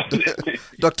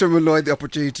Dr. Moloi the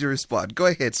opportunity to respond. Go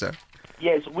ahead, sir.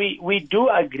 Yes, we do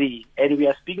agree, and we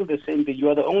are speaking the same thing. You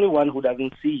are the only one who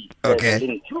doesn't see the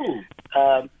link.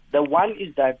 The one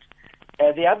is that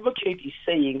the Advocate is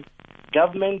saying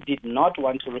government did not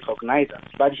want to recognize us,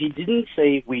 but he didn't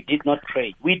say we did not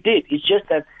pray. We did. It's just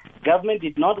that government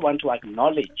did not want to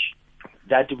acknowledge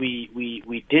that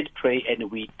we did pray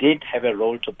and we did have a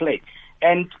role to play.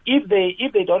 And if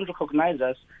they don't recognize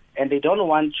us and they don't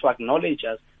want to acknowledge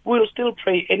us, we'll still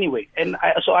pray anyway. And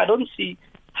so I don't see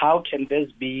how can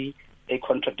this be a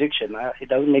contradiction. It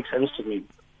doesn't make sense to me.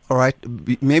 All right.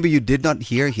 Maybe you did not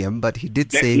hear him, but he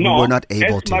did say we were not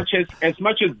able to. As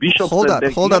much as Bishop hold said,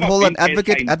 on.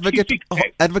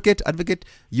 Advocate,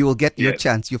 you will get your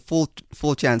chance, your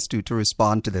full chance to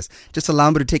respond to this. Just allow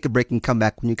me to take a break and come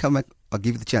back. When you come back, I'll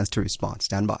give you the chance to respond.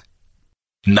 Stand by.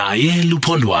 Naye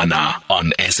Lupondwana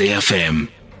on SAFM.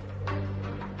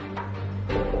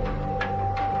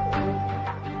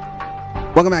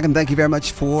 Welcome back and thank you very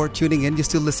much for tuning in. You're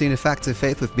still listening to Facts of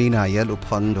Faith with me, Naye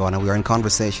Lupondwana. We are in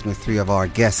conversation with three of our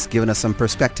guests, giving us some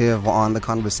perspective on the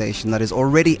conversation that is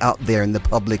already out there in the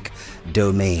public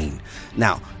domain.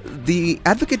 Now, the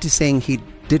advocate is saying he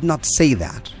did not say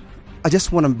that. I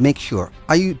just want to make sure.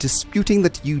 Are you disputing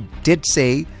that you did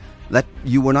say that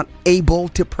you were not able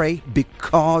to pray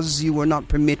because you were not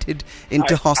permitted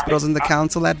into hospitals in the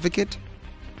council, advocate?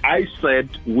 I said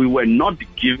we were not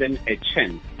given a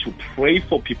chance to pray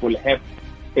for people, have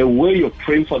a way of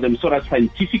praying for them so that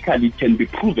scientifically it can be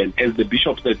proven, as the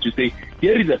bishop said, to say,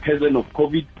 here is a person of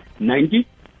COVID-19,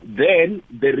 then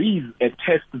there is a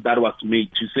test that was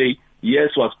made to say,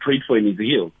 yes, was prayed for and is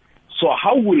healed. So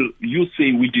how will you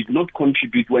say we did not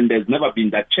contribute when there's never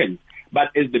been that chance?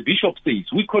 But as the bishop says,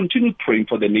 we continued praying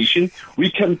for the nation,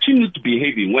 we continued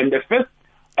behaving. When the first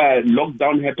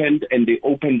lockdown happened and they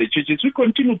opened the churches, we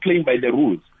continued playing by the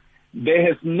rules. There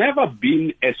has never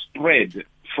been a spread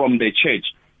from the church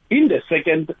in the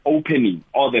second opening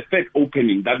or the third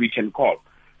opening that we can call.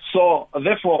 So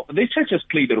therefore, the church has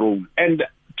played a role. And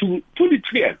to put it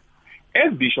clear,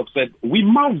 as Bishop said, we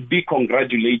must be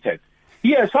congratulated.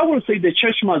 Yes, I will say the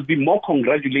church must be more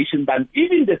congratulated than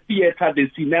even the theater, the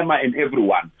cinema, and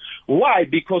everyone. Why?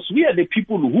 Because we are the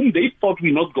people whom they thought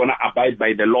we're not going to abide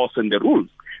by the laws and the rules.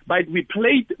 But we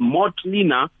played more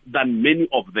cleaner than many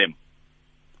of them.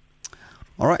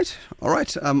 All right.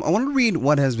 I want to read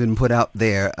what has been put out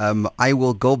there. I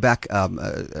will go back,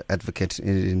 advocate,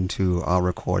 into our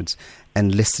records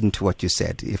and listen to what you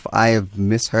said. If I have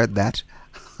misheard that,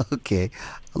 okay,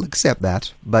 I'll accept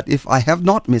that. But if I have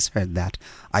not misheard that,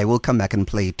 I will come back and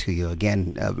play it to you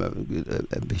again,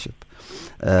 Bishop.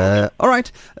 All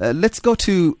right, let's go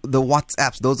to the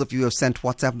WhatsApps. Those of you who have sent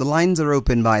WhatsApp, the lines are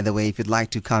open, by the way. If you'd like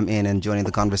to come in and join in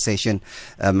the conversation,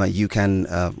 you can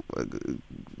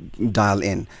dial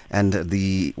in. And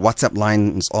the WhatsApp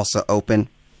line is also open.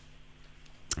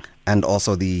 And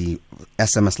also the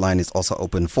SMS line is also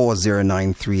open,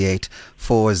 40938,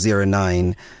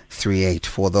 40938.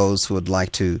 For those who would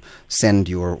like to send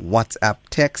your WhatsApp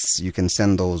texts, you can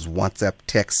send those WhatsApp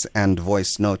texts and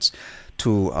voice notes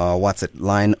to our WhatsApp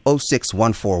line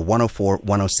 0614 104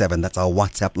 107. That's our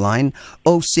WhatsApp line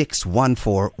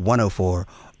 0614 104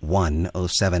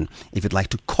 107. If you'd like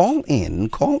to call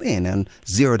in on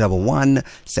 011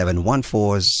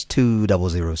 714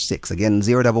 2006. Again,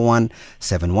 011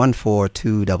 714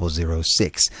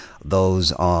 2006.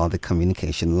 Those are the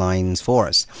communication lines for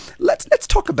us. Let's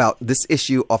talk about this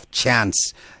issue of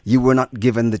chance. You were not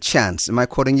given the chance. Am I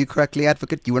quoting you correctly,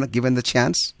 advocate? You were not given the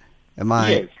chance? Am I?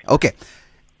 Yes. Okay.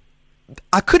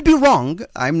 I could be wrong.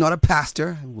 I'm not a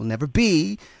pastor. I will never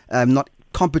be. I'm not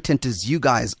competent as you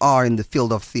guys are in the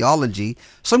field of theology.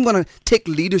 So I'm going to take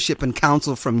leadership and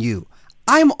counsel from you.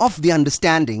 I'm of the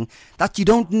understanding that you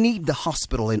don't need the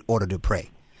hospital in order to pray.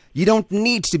 You don't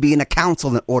need to be in a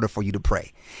council in order for you to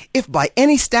pray. If by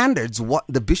any standards what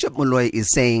the Bishop Moloi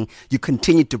is saying, you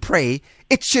continue to pray,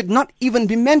 it should not even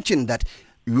be mentioned that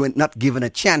you were not given a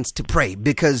chance to pray,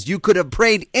 because you could have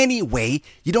prayed anyway.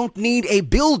 You don't need a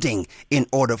building in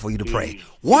order for you to pray.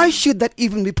 Why should that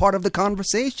even be part of the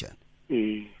conversation?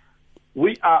 I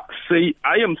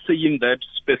am saying that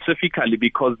specifically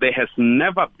because there has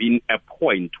never been a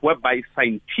point whereby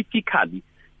scientifically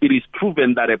it is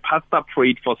proven that a pastor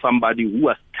prayed for somebody who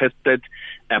was tested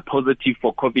positive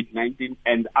for COVID-19,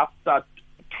 and after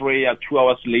prayer 2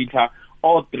 hours later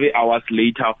or 3 hours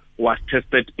later was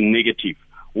tested negative.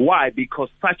 Why? Because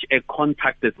such a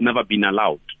contact has never been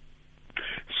allowed.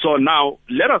 So now,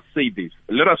 let us say this.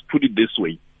 Let us put it this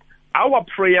way. Our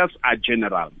prayers are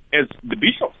general. As the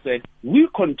bishop said, we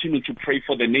continue to pray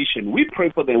for the nation. We pray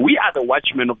for we are the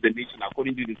watchmen of the nation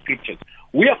according to the scriptures.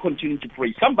 We are continuing to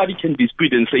pray. Somebody can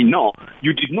dispute and say, no,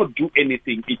 you did not do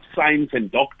anything. It's science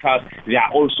and doctors. There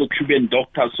are also Cuban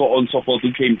doctors, so on and so forth,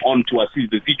 who came on to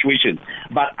assist the situation.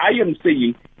 But I am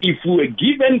saying, if we were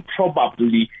given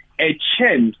probably a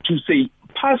chance to say,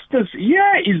 pastors,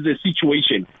 here is the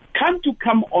situation. Can't you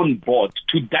come on board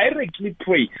to directly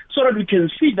pray so that we can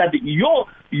see that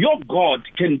your God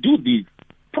can do this?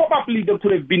 Probably there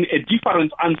could have been a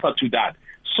different answer to that.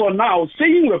 So now,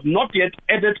 saying we have not yet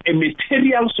added a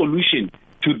material solution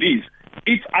to this,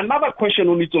 it's another question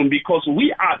on its own, because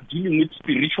we are dealing with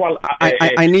spiritual...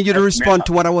 I need you to respond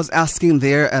to what I was asking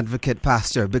there, Advocate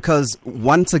Pastor, because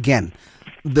once again,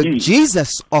 the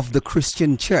Jesus of the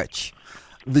Christian church,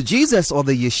 the Jesus or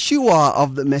the Yeshua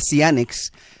of the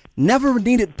Messianics, never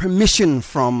needed permission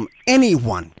from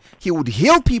anyone. He would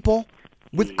heal people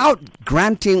without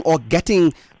granting or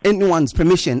getting anyone's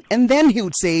permission, and then he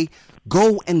would say,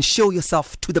 go and show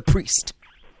yourself to the priest.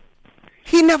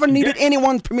 He never needed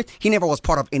anyone's permission. He never was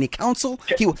part of any council.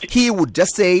 He would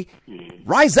just say,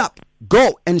 rise up,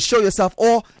 go and show yourself,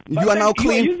 or you are now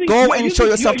clean, go and show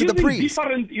yourself to the priest.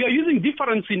 You are using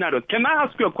different scenarios. Can I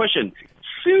ask you a question?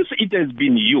 Since it has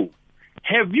been you,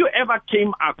 have you ever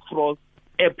came across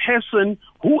a person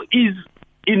who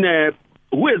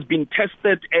has been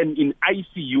tested and in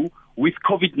ICU with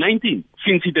COVID-19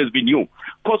 since it has been you?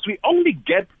 Because we only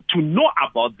get to know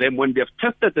about them when they've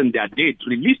tested and they are dead,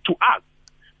 released to us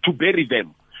to bury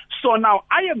them. So now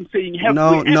I am saying,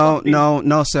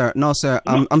 no, sir.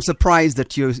 I'm surprised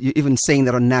that you're even saying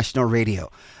that on national radio.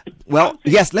 Well,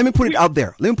 yes, let me put it out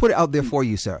there. Let me put it out there for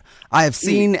you, sir. I have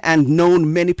seen and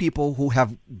known many people who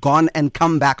have gone and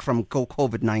come back from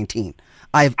COVID-19.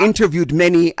 I have interviewed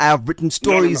many. I have written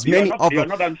stories. You're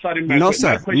not answering my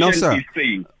question. No, sir.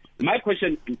 My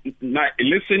question,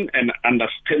 listen and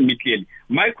understand me clearly.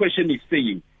 My question is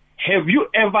saying, have you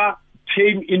ever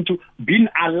been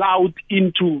allowed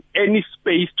into any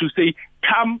space to say,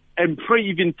 come and pray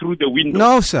even through the window?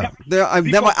 No, sir. I've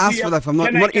never asked for that. I'm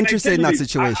not interested in that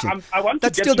situation.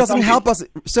 That still doesn't help us.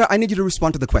 Sir, I need you to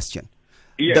respond to the question.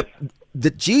 Yes.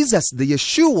 The Jesus, the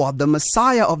Yeshua, the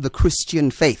Messiah of the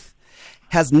Christian faith,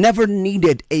 has never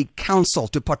needed a council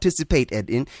to participate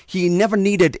in. He never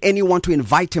needed anyone to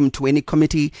invite him to any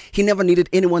committee. He never needed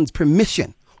anyone's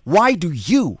permission. Why do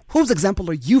you, whose example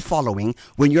are you following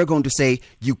when you're going to say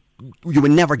you were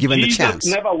never given the chance?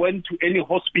 Jesus never went to any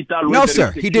hospital. No,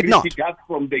 sir, he did not. Got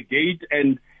from the gate,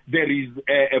 and there is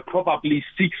probably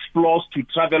 6 floors to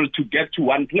travel to get to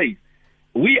one place.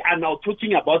 We are now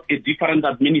talking about a different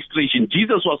administration.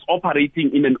 Jesus was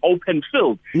operating in an open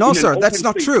field. No, sir, that's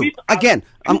not true. Again,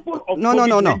 no.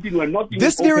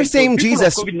 This very same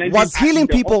Jesus was healing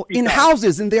people in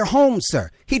houses, in their homes, sir.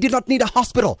 He did not need a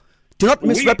hospital. Do not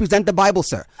misrepresent the Bible,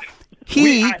 sir.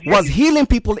 He was healing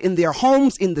people in their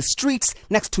homes, in the streets,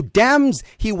 next to dams.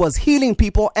 He was healing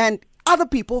people, and other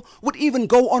people would even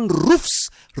go on roofs,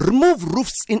 remove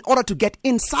roofs in order to get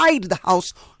inside the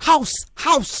house,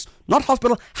 not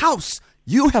hospital, house.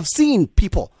 You have seen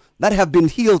people that have been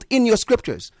healed in your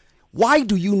scriptures. Why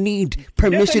do you need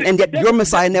permission, and yet your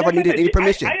Messiah never needed any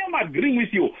permission? I am agreeing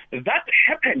with you. That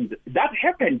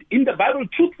happened in the Bible,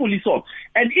 truthfully so.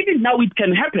 And even now it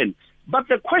can happen. But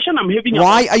the question I'm having...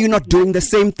 Why are you not doing the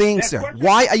same thing, sir?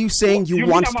 Why are you saying you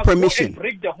want permission?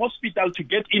 Break the hospital to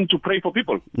get in to pray for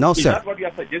people? No, sir. Is that what you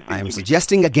are suggesting? I am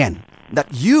suggesting again that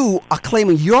you are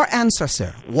claiming your answer,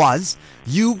 sir, was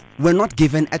you were not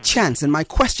given a chance. And my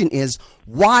question is,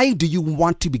 why do you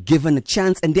want to be given a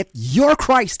chance, and yet your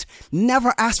Christ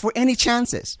never asked for any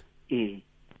chances? The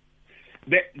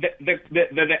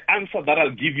answer that I'll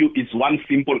give you is one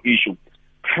simple issue.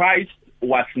 Christ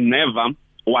was never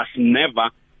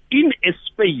in a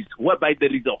space whereby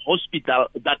there is a hospital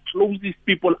that closes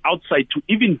people outside to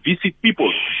even visit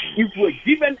people. If we're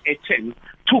given a chance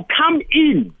to come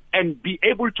in and be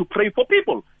able to pray for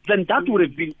people, then that would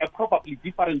have been a probably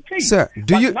different case. Sir,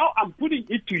 now I'm putting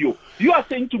it to you. You are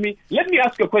saying to me, let me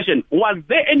ask you a question. Was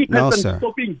there any person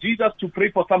stopping Jesus to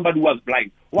pray for somebody who was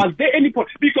blind? Was there any point?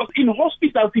 Because in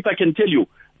hospitals, if I can tell you,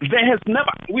 there has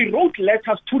never... We wrote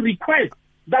letters to request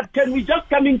that can we just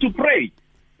come in to pray?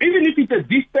 Even if it's a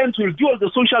distance, we'll do all the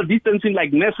social distancing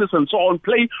like nurses and so on,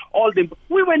 play all them.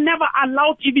 We were never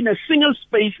allowed even a single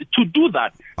space to do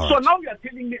that. So now you are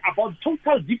telling me about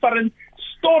total different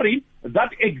story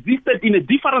that existed in a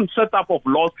different setup of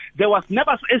laws. There was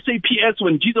never SAPS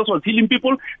when Jesus was healing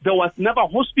people. There was never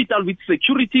hospital with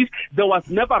securities. There was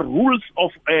never rules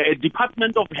of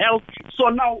Department of Health. So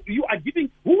now you are giving...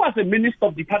 Who was the Minister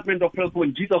of Department of Health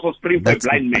when Jesus was praying for a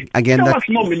blind man? Again, there was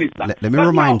no minister. Let me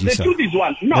remind you, sir. The truth is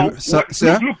one. No, sir.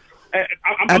 Look,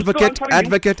 Advocate.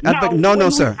 No.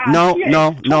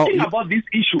 Talking about this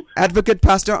issue. Advocate,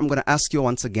 Pastor, I'm going to ask you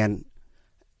once again.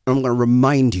 I'm going to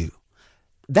remind you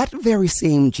that very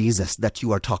same Jesus that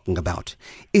you are talking about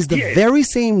is the very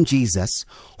same Jesus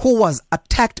who was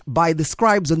attacked by the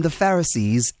scribes and the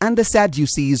Pharisees and the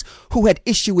Sadducees, who had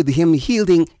issue with him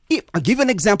healing. I'll give an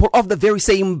example of the very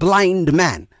same blind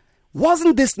man.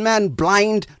 Wasn't this man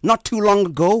blind not too long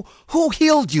ago? Who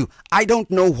healed you? I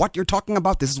don't know what you're talking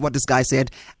about. This is what this guy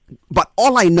said. But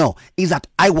all I know is that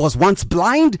I was once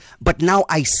blind, but now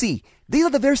I see. These are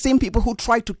the very same people who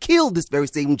tried to kill this very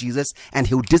same Jesus, and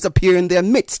he'll disappear in their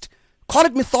midst. Call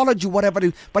it mythology, whatever it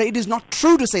is, but it is not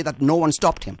true to say that no one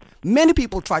stopped him. Many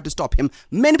people tried to stop him.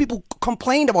 Many people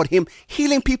complained about him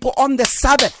healing people on the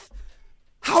Sabbath.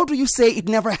 How do you say it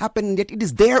never happened, yet it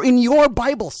is there in your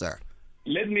Bible, sir?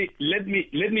 Let me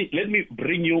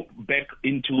bring you back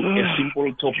into a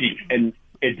simple topic and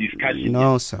a discussion.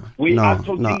 No, sir. I'm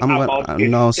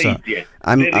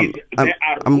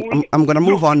going to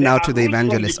move on now to the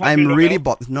evangelist. I'm really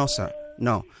bothered. No, sir.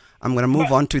 No. I'm going to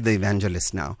move on to the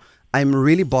evangelist now. I'm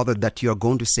really bothered that you're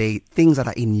going to say things that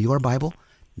are in your Bible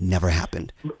never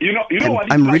happened.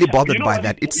 I'm really bothered by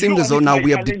that. It seems as though now we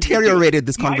have deteriorated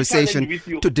this conversation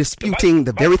to disputing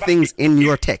the very things in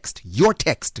your text. Your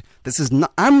text. This is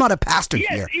not. I'm not a pastor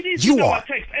here. It is you in are. Our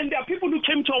text, and there are people who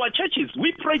came to our churches.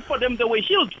 We prayed for them. They were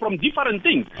healed from different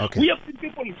things. Okay. We have seen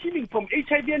people healing from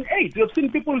HIV and AIDS. We have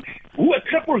seen people who were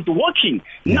crippled walking.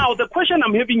 Yeah. Now the question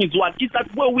I'm having is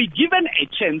that were we given a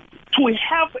chance to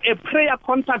have a prayer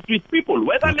contact with people,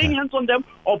 whether laying hands on them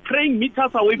or praying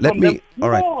meters away from them? All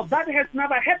right. No, that has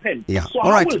never happened. Yeah. So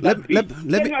all right. You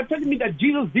are telling me that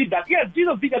Jesus did that? Yes,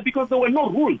 Jesus did that because there were no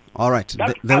rules. All right.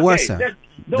 There were, sir.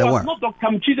 There was no Dr.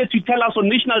 Mchize to tell us on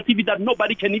national TV that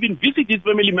nobody can even visit his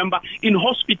family member in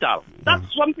hospital. That's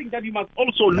something that you must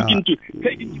also look into,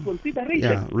 take into consideration.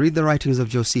 Yeah, read the writings of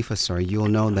Josephus, sir. You'll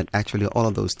know that actually all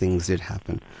of those things did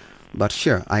happen. But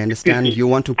sure, I understand you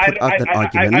want to put out that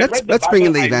argument. Let's bring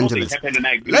in the evangelist.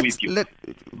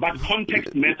 But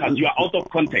context matters. You are out of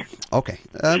context. Okay.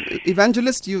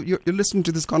 Evangelist, you're listening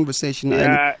to this conversation.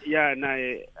 I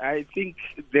think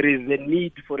there is a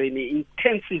need for an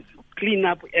intensive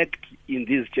cleanup act in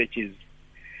these churches.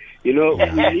 We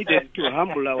needed to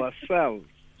humble ourselves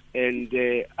and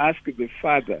ask the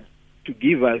Father to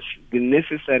give us the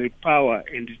necessary power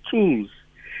and tools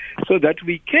so that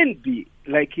we can be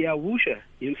like Yahusha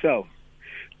himself,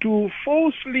 to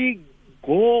falsely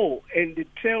go and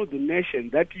tell the nation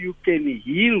that you can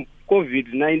heal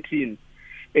COVID-19,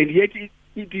 and yet it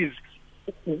is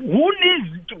who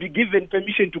needs to be given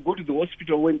permission to go to the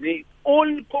hospital when their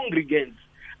own congregants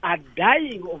are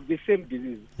dying of the same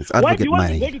disease? Why do you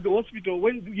want to go to the hospital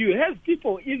when you have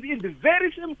people in the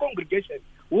very same congregation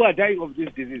who are dying of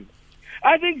this disease?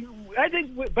 I think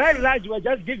by and large we are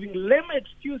just giving lame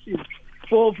excuses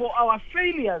for our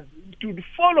failures to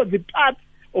follow the path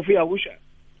of Yahusha.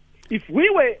 If we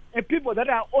were a people that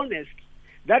are honest,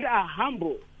 that are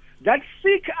humble, that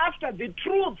seek after the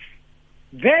truth,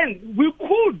 then we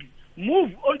could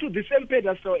move onto the same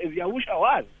pedestal as Yahusha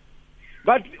was.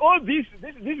 But all these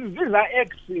are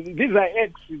acts. These are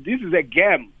acts. This is a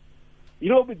game.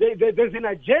 There's an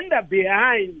agenda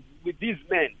behind with these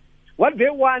men. What they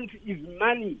want is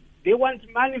money. They want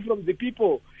money from the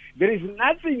people. There is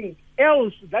nothing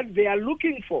else that they are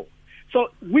looking for. So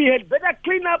we had better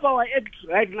clean up our act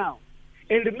right now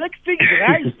and make things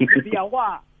right with the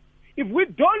hour. If we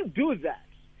don't do that,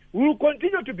 we will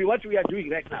continue to be what we are doing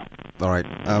right now. All right.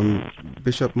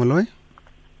 Bishop Moloi?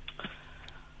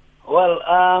 Well,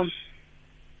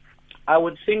 I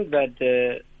would think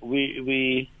that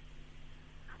we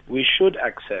should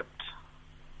accept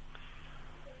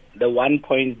the one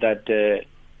point that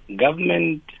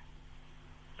government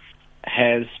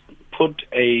has put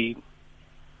a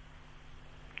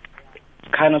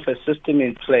kind of a system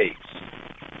in place,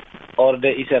 or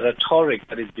there is a rhetoric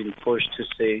that is being pushed to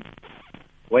say,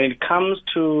 when it comes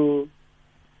to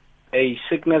a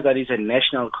sickness that is a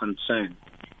national concern,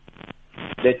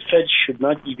 the church should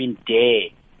not even dare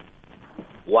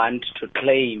want to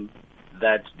claim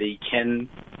that they can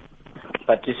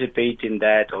participate in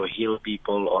that or heal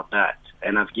people or that.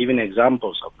 And I've given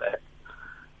examples of that.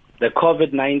 The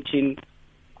COVID-19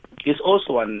 is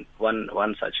also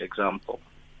one such example.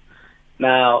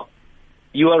 Now,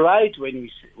 you are right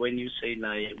when you say,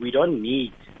 now, we don't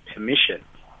need permission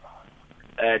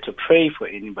to pray for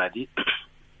anybody.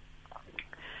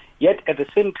 Yet, at the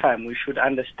same time, we should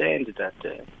understand that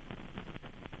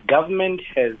government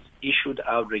has issued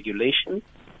out regulations,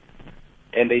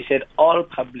 and they said all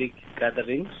public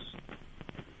gatherings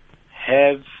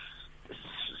have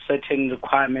certain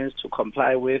requirements to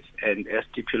comply with, and as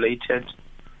stipulated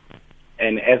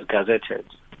and as gazetted.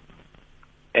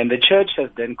 And the church has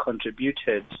then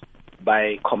contributed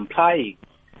by complying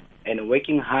and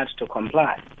working hard to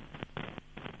comply.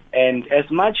 And as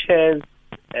much as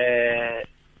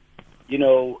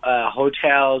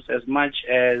hotels, as much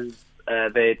as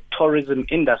the tourism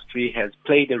industry has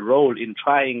played a role in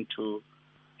trying to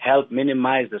help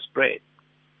minimize the spread,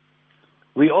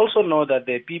 we also know that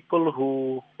there are people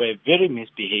who were very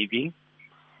misbehaving,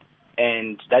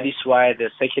 and that is why the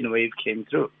second wave came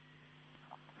through.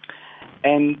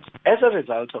 And as a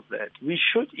result of that, we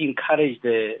should encourage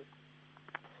a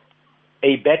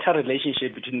better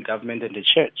relationship between government and the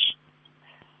church.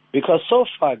 Because so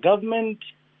far, government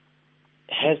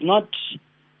has not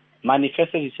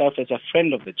manifested itself as a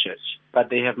friend of the church, but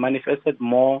they have manifested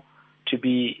more to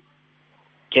be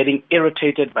getting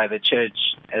irritated by the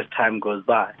church as time goes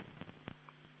by.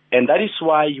 And that is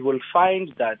why you will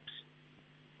find that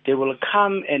they will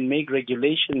come and make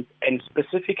regulations and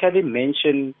specifically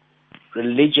mention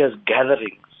religious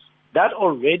gatherings. That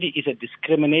already is a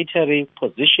discriminatory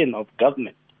position of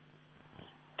government,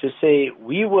 to say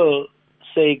we will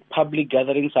say public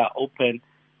gatherings are open,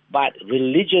 but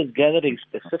religious gatherings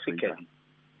specifically.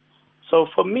 So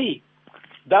for me,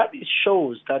 that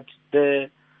shows that the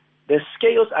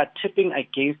scales are tipping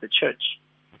against the church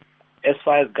as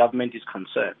far as government is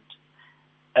concerned.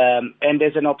 And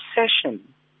there's an obsession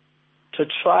to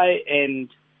try and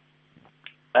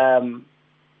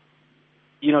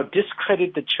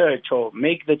discredit the church or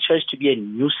make the church to be a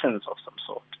nuisance of some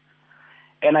sort.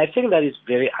 And I think that is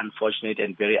very unfortunate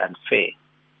and very unfair.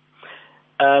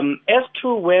 As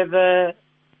to whether,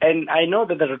 and I know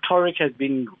that the rhetoric has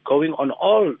been going on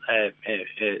all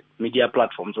media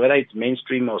platforms, whether it's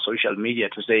mainstream or social media,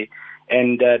 to say,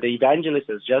 and the evangelist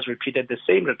has just repeated the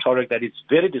same rhetoric that it's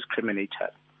very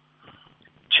discriminatory.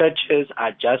 Churches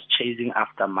are just chasing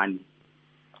after money.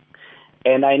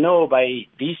 And I know by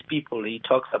these people, he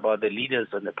talks about the leaders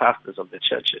and the pastors of the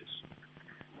churches.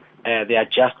 They are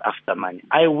just after money.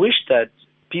 I wish that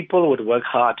people would work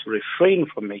hard to refrain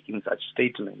from making such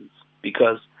statements,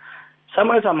 because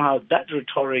somehow that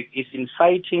rhetoric is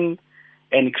inciting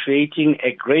and creating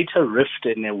a greater rift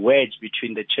and a wedge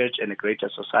between the church and the greater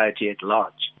society at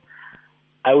large.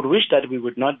 I would wish that we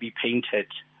would not be painted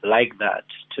like that,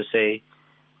 to say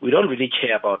we don't really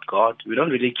care about God, we don't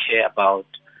really care about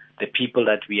the people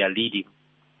that we are leading.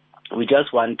 We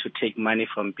just want to take money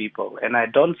from people. And I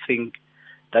don't think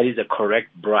that is a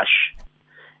correct brush.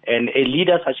 And a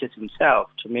leader such as himself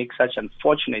to make such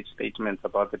unfortunate statements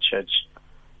about the church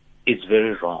is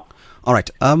very wrong. All right.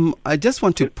 I just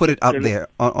want to put it out there.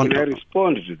 Can I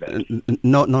respond to that?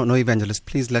 No, Evangelist.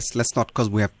 Please, let's not,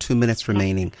 because we have 2 minutes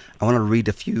remaining. I want to read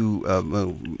a few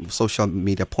social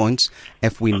media points.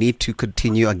 If we need to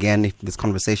continue again, if this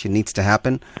conversation needs to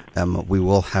happen, we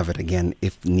will have it again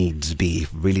if needs be. If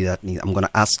really that needs. I'm going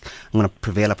to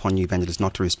prevail upon you, Evangelist,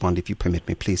 not to respond, if you permit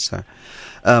me, please, sir.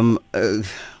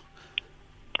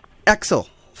 Axel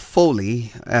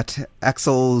Foley at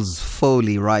Axel's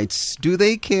Foley writes, do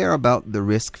they care about the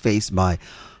risk faced by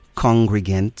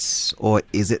congregants, or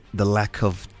is it the lack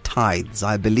of tithes?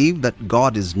 I believe that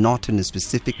God is not in a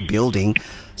specific building,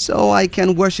 so I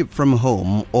can worship from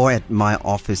home or at my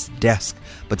office desk,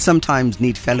 but sometimes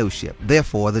need fellowship,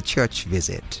 therefore the church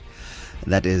visit.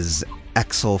 That is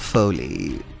Axel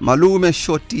Foley. Malume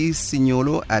Shoti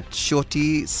Signolo at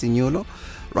Shoti Signolo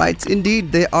writes,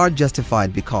 indeed, they are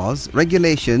justified because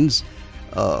regulations,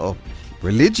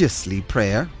 religious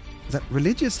prayer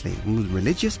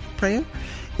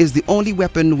is the only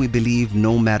weapon we believe,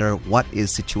 no matter what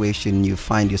is situation you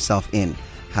find yourself in.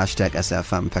 Hashtag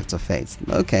SFM Facts of Faith.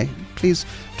 Okay, please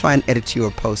try and edit your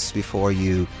posts before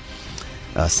you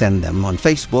send them. On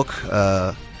Facebook,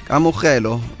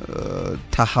 Kamukelo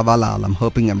Tahabalal, I'm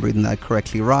hoping I'm reading that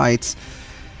correctly, writes,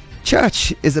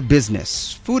 church is a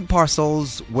business. Food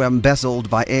parcels were embezzled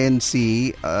by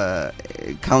ANC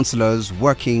councillors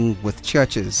working with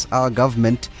churches. Our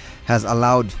government has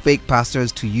allowed fake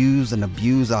pastors to use and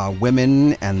abuse our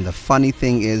women, and the funny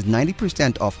thing is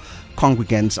 90% of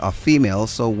congregants are female,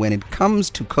 so when it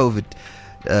comes to COVID,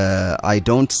 I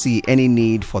don't see any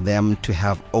need for them to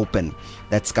have open.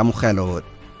 That's Kamukhelo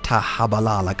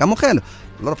Tahabalala. Kamukhelo,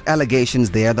 a lot of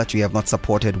allegations there that you have not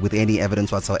supported with any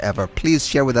evidence whatsoever. Please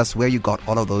share with us where you got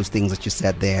all of those things that you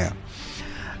said there.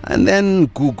 And then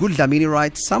Google Damini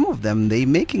writes, some of them, they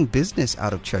making business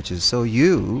out of churches. So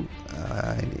you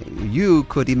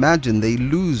could imagine they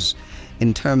lose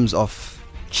in terms of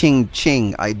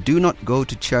ching. I do not go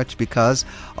to church because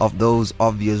of those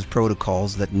obvious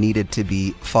protocols that needed to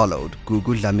be followed.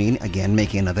 Google Damini, again,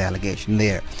 making another allegation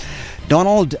there.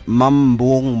 Donald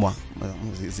Mamboma.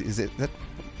 Is it that?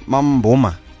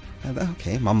 Mamboma.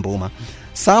 Okay, Mamboma.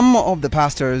 Some of the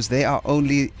pastors, they are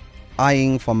only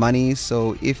eyeing for money.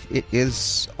 So if it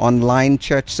is online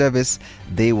church service,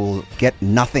 they will get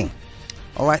nothing.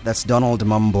 All right, that's Donald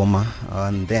Mamboma.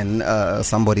 And then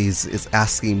somebody is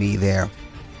asking me there,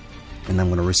 and I'm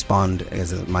going to respond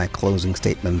as my closing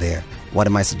statement there. What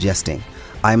am I suggesting?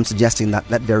 I'm suggesting that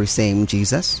that very same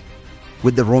Jesus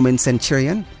with the Roman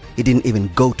centurion, he didn't even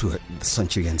go to the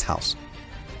centurion's house.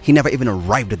 He never even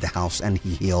arrived at the house and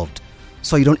he healed.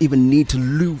 So you don't even need to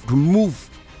move.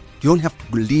 You don't have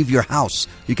to leave your house.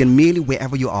 You can merely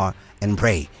wherever you are and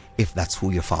pray if that's who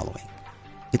you're following.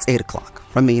 It's 8 o'clock.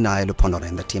 From me, Naya Lupondora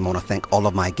and the team, I want to thank all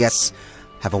of my guests.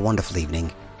 Have a wonderful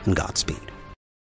evening and Godspeed.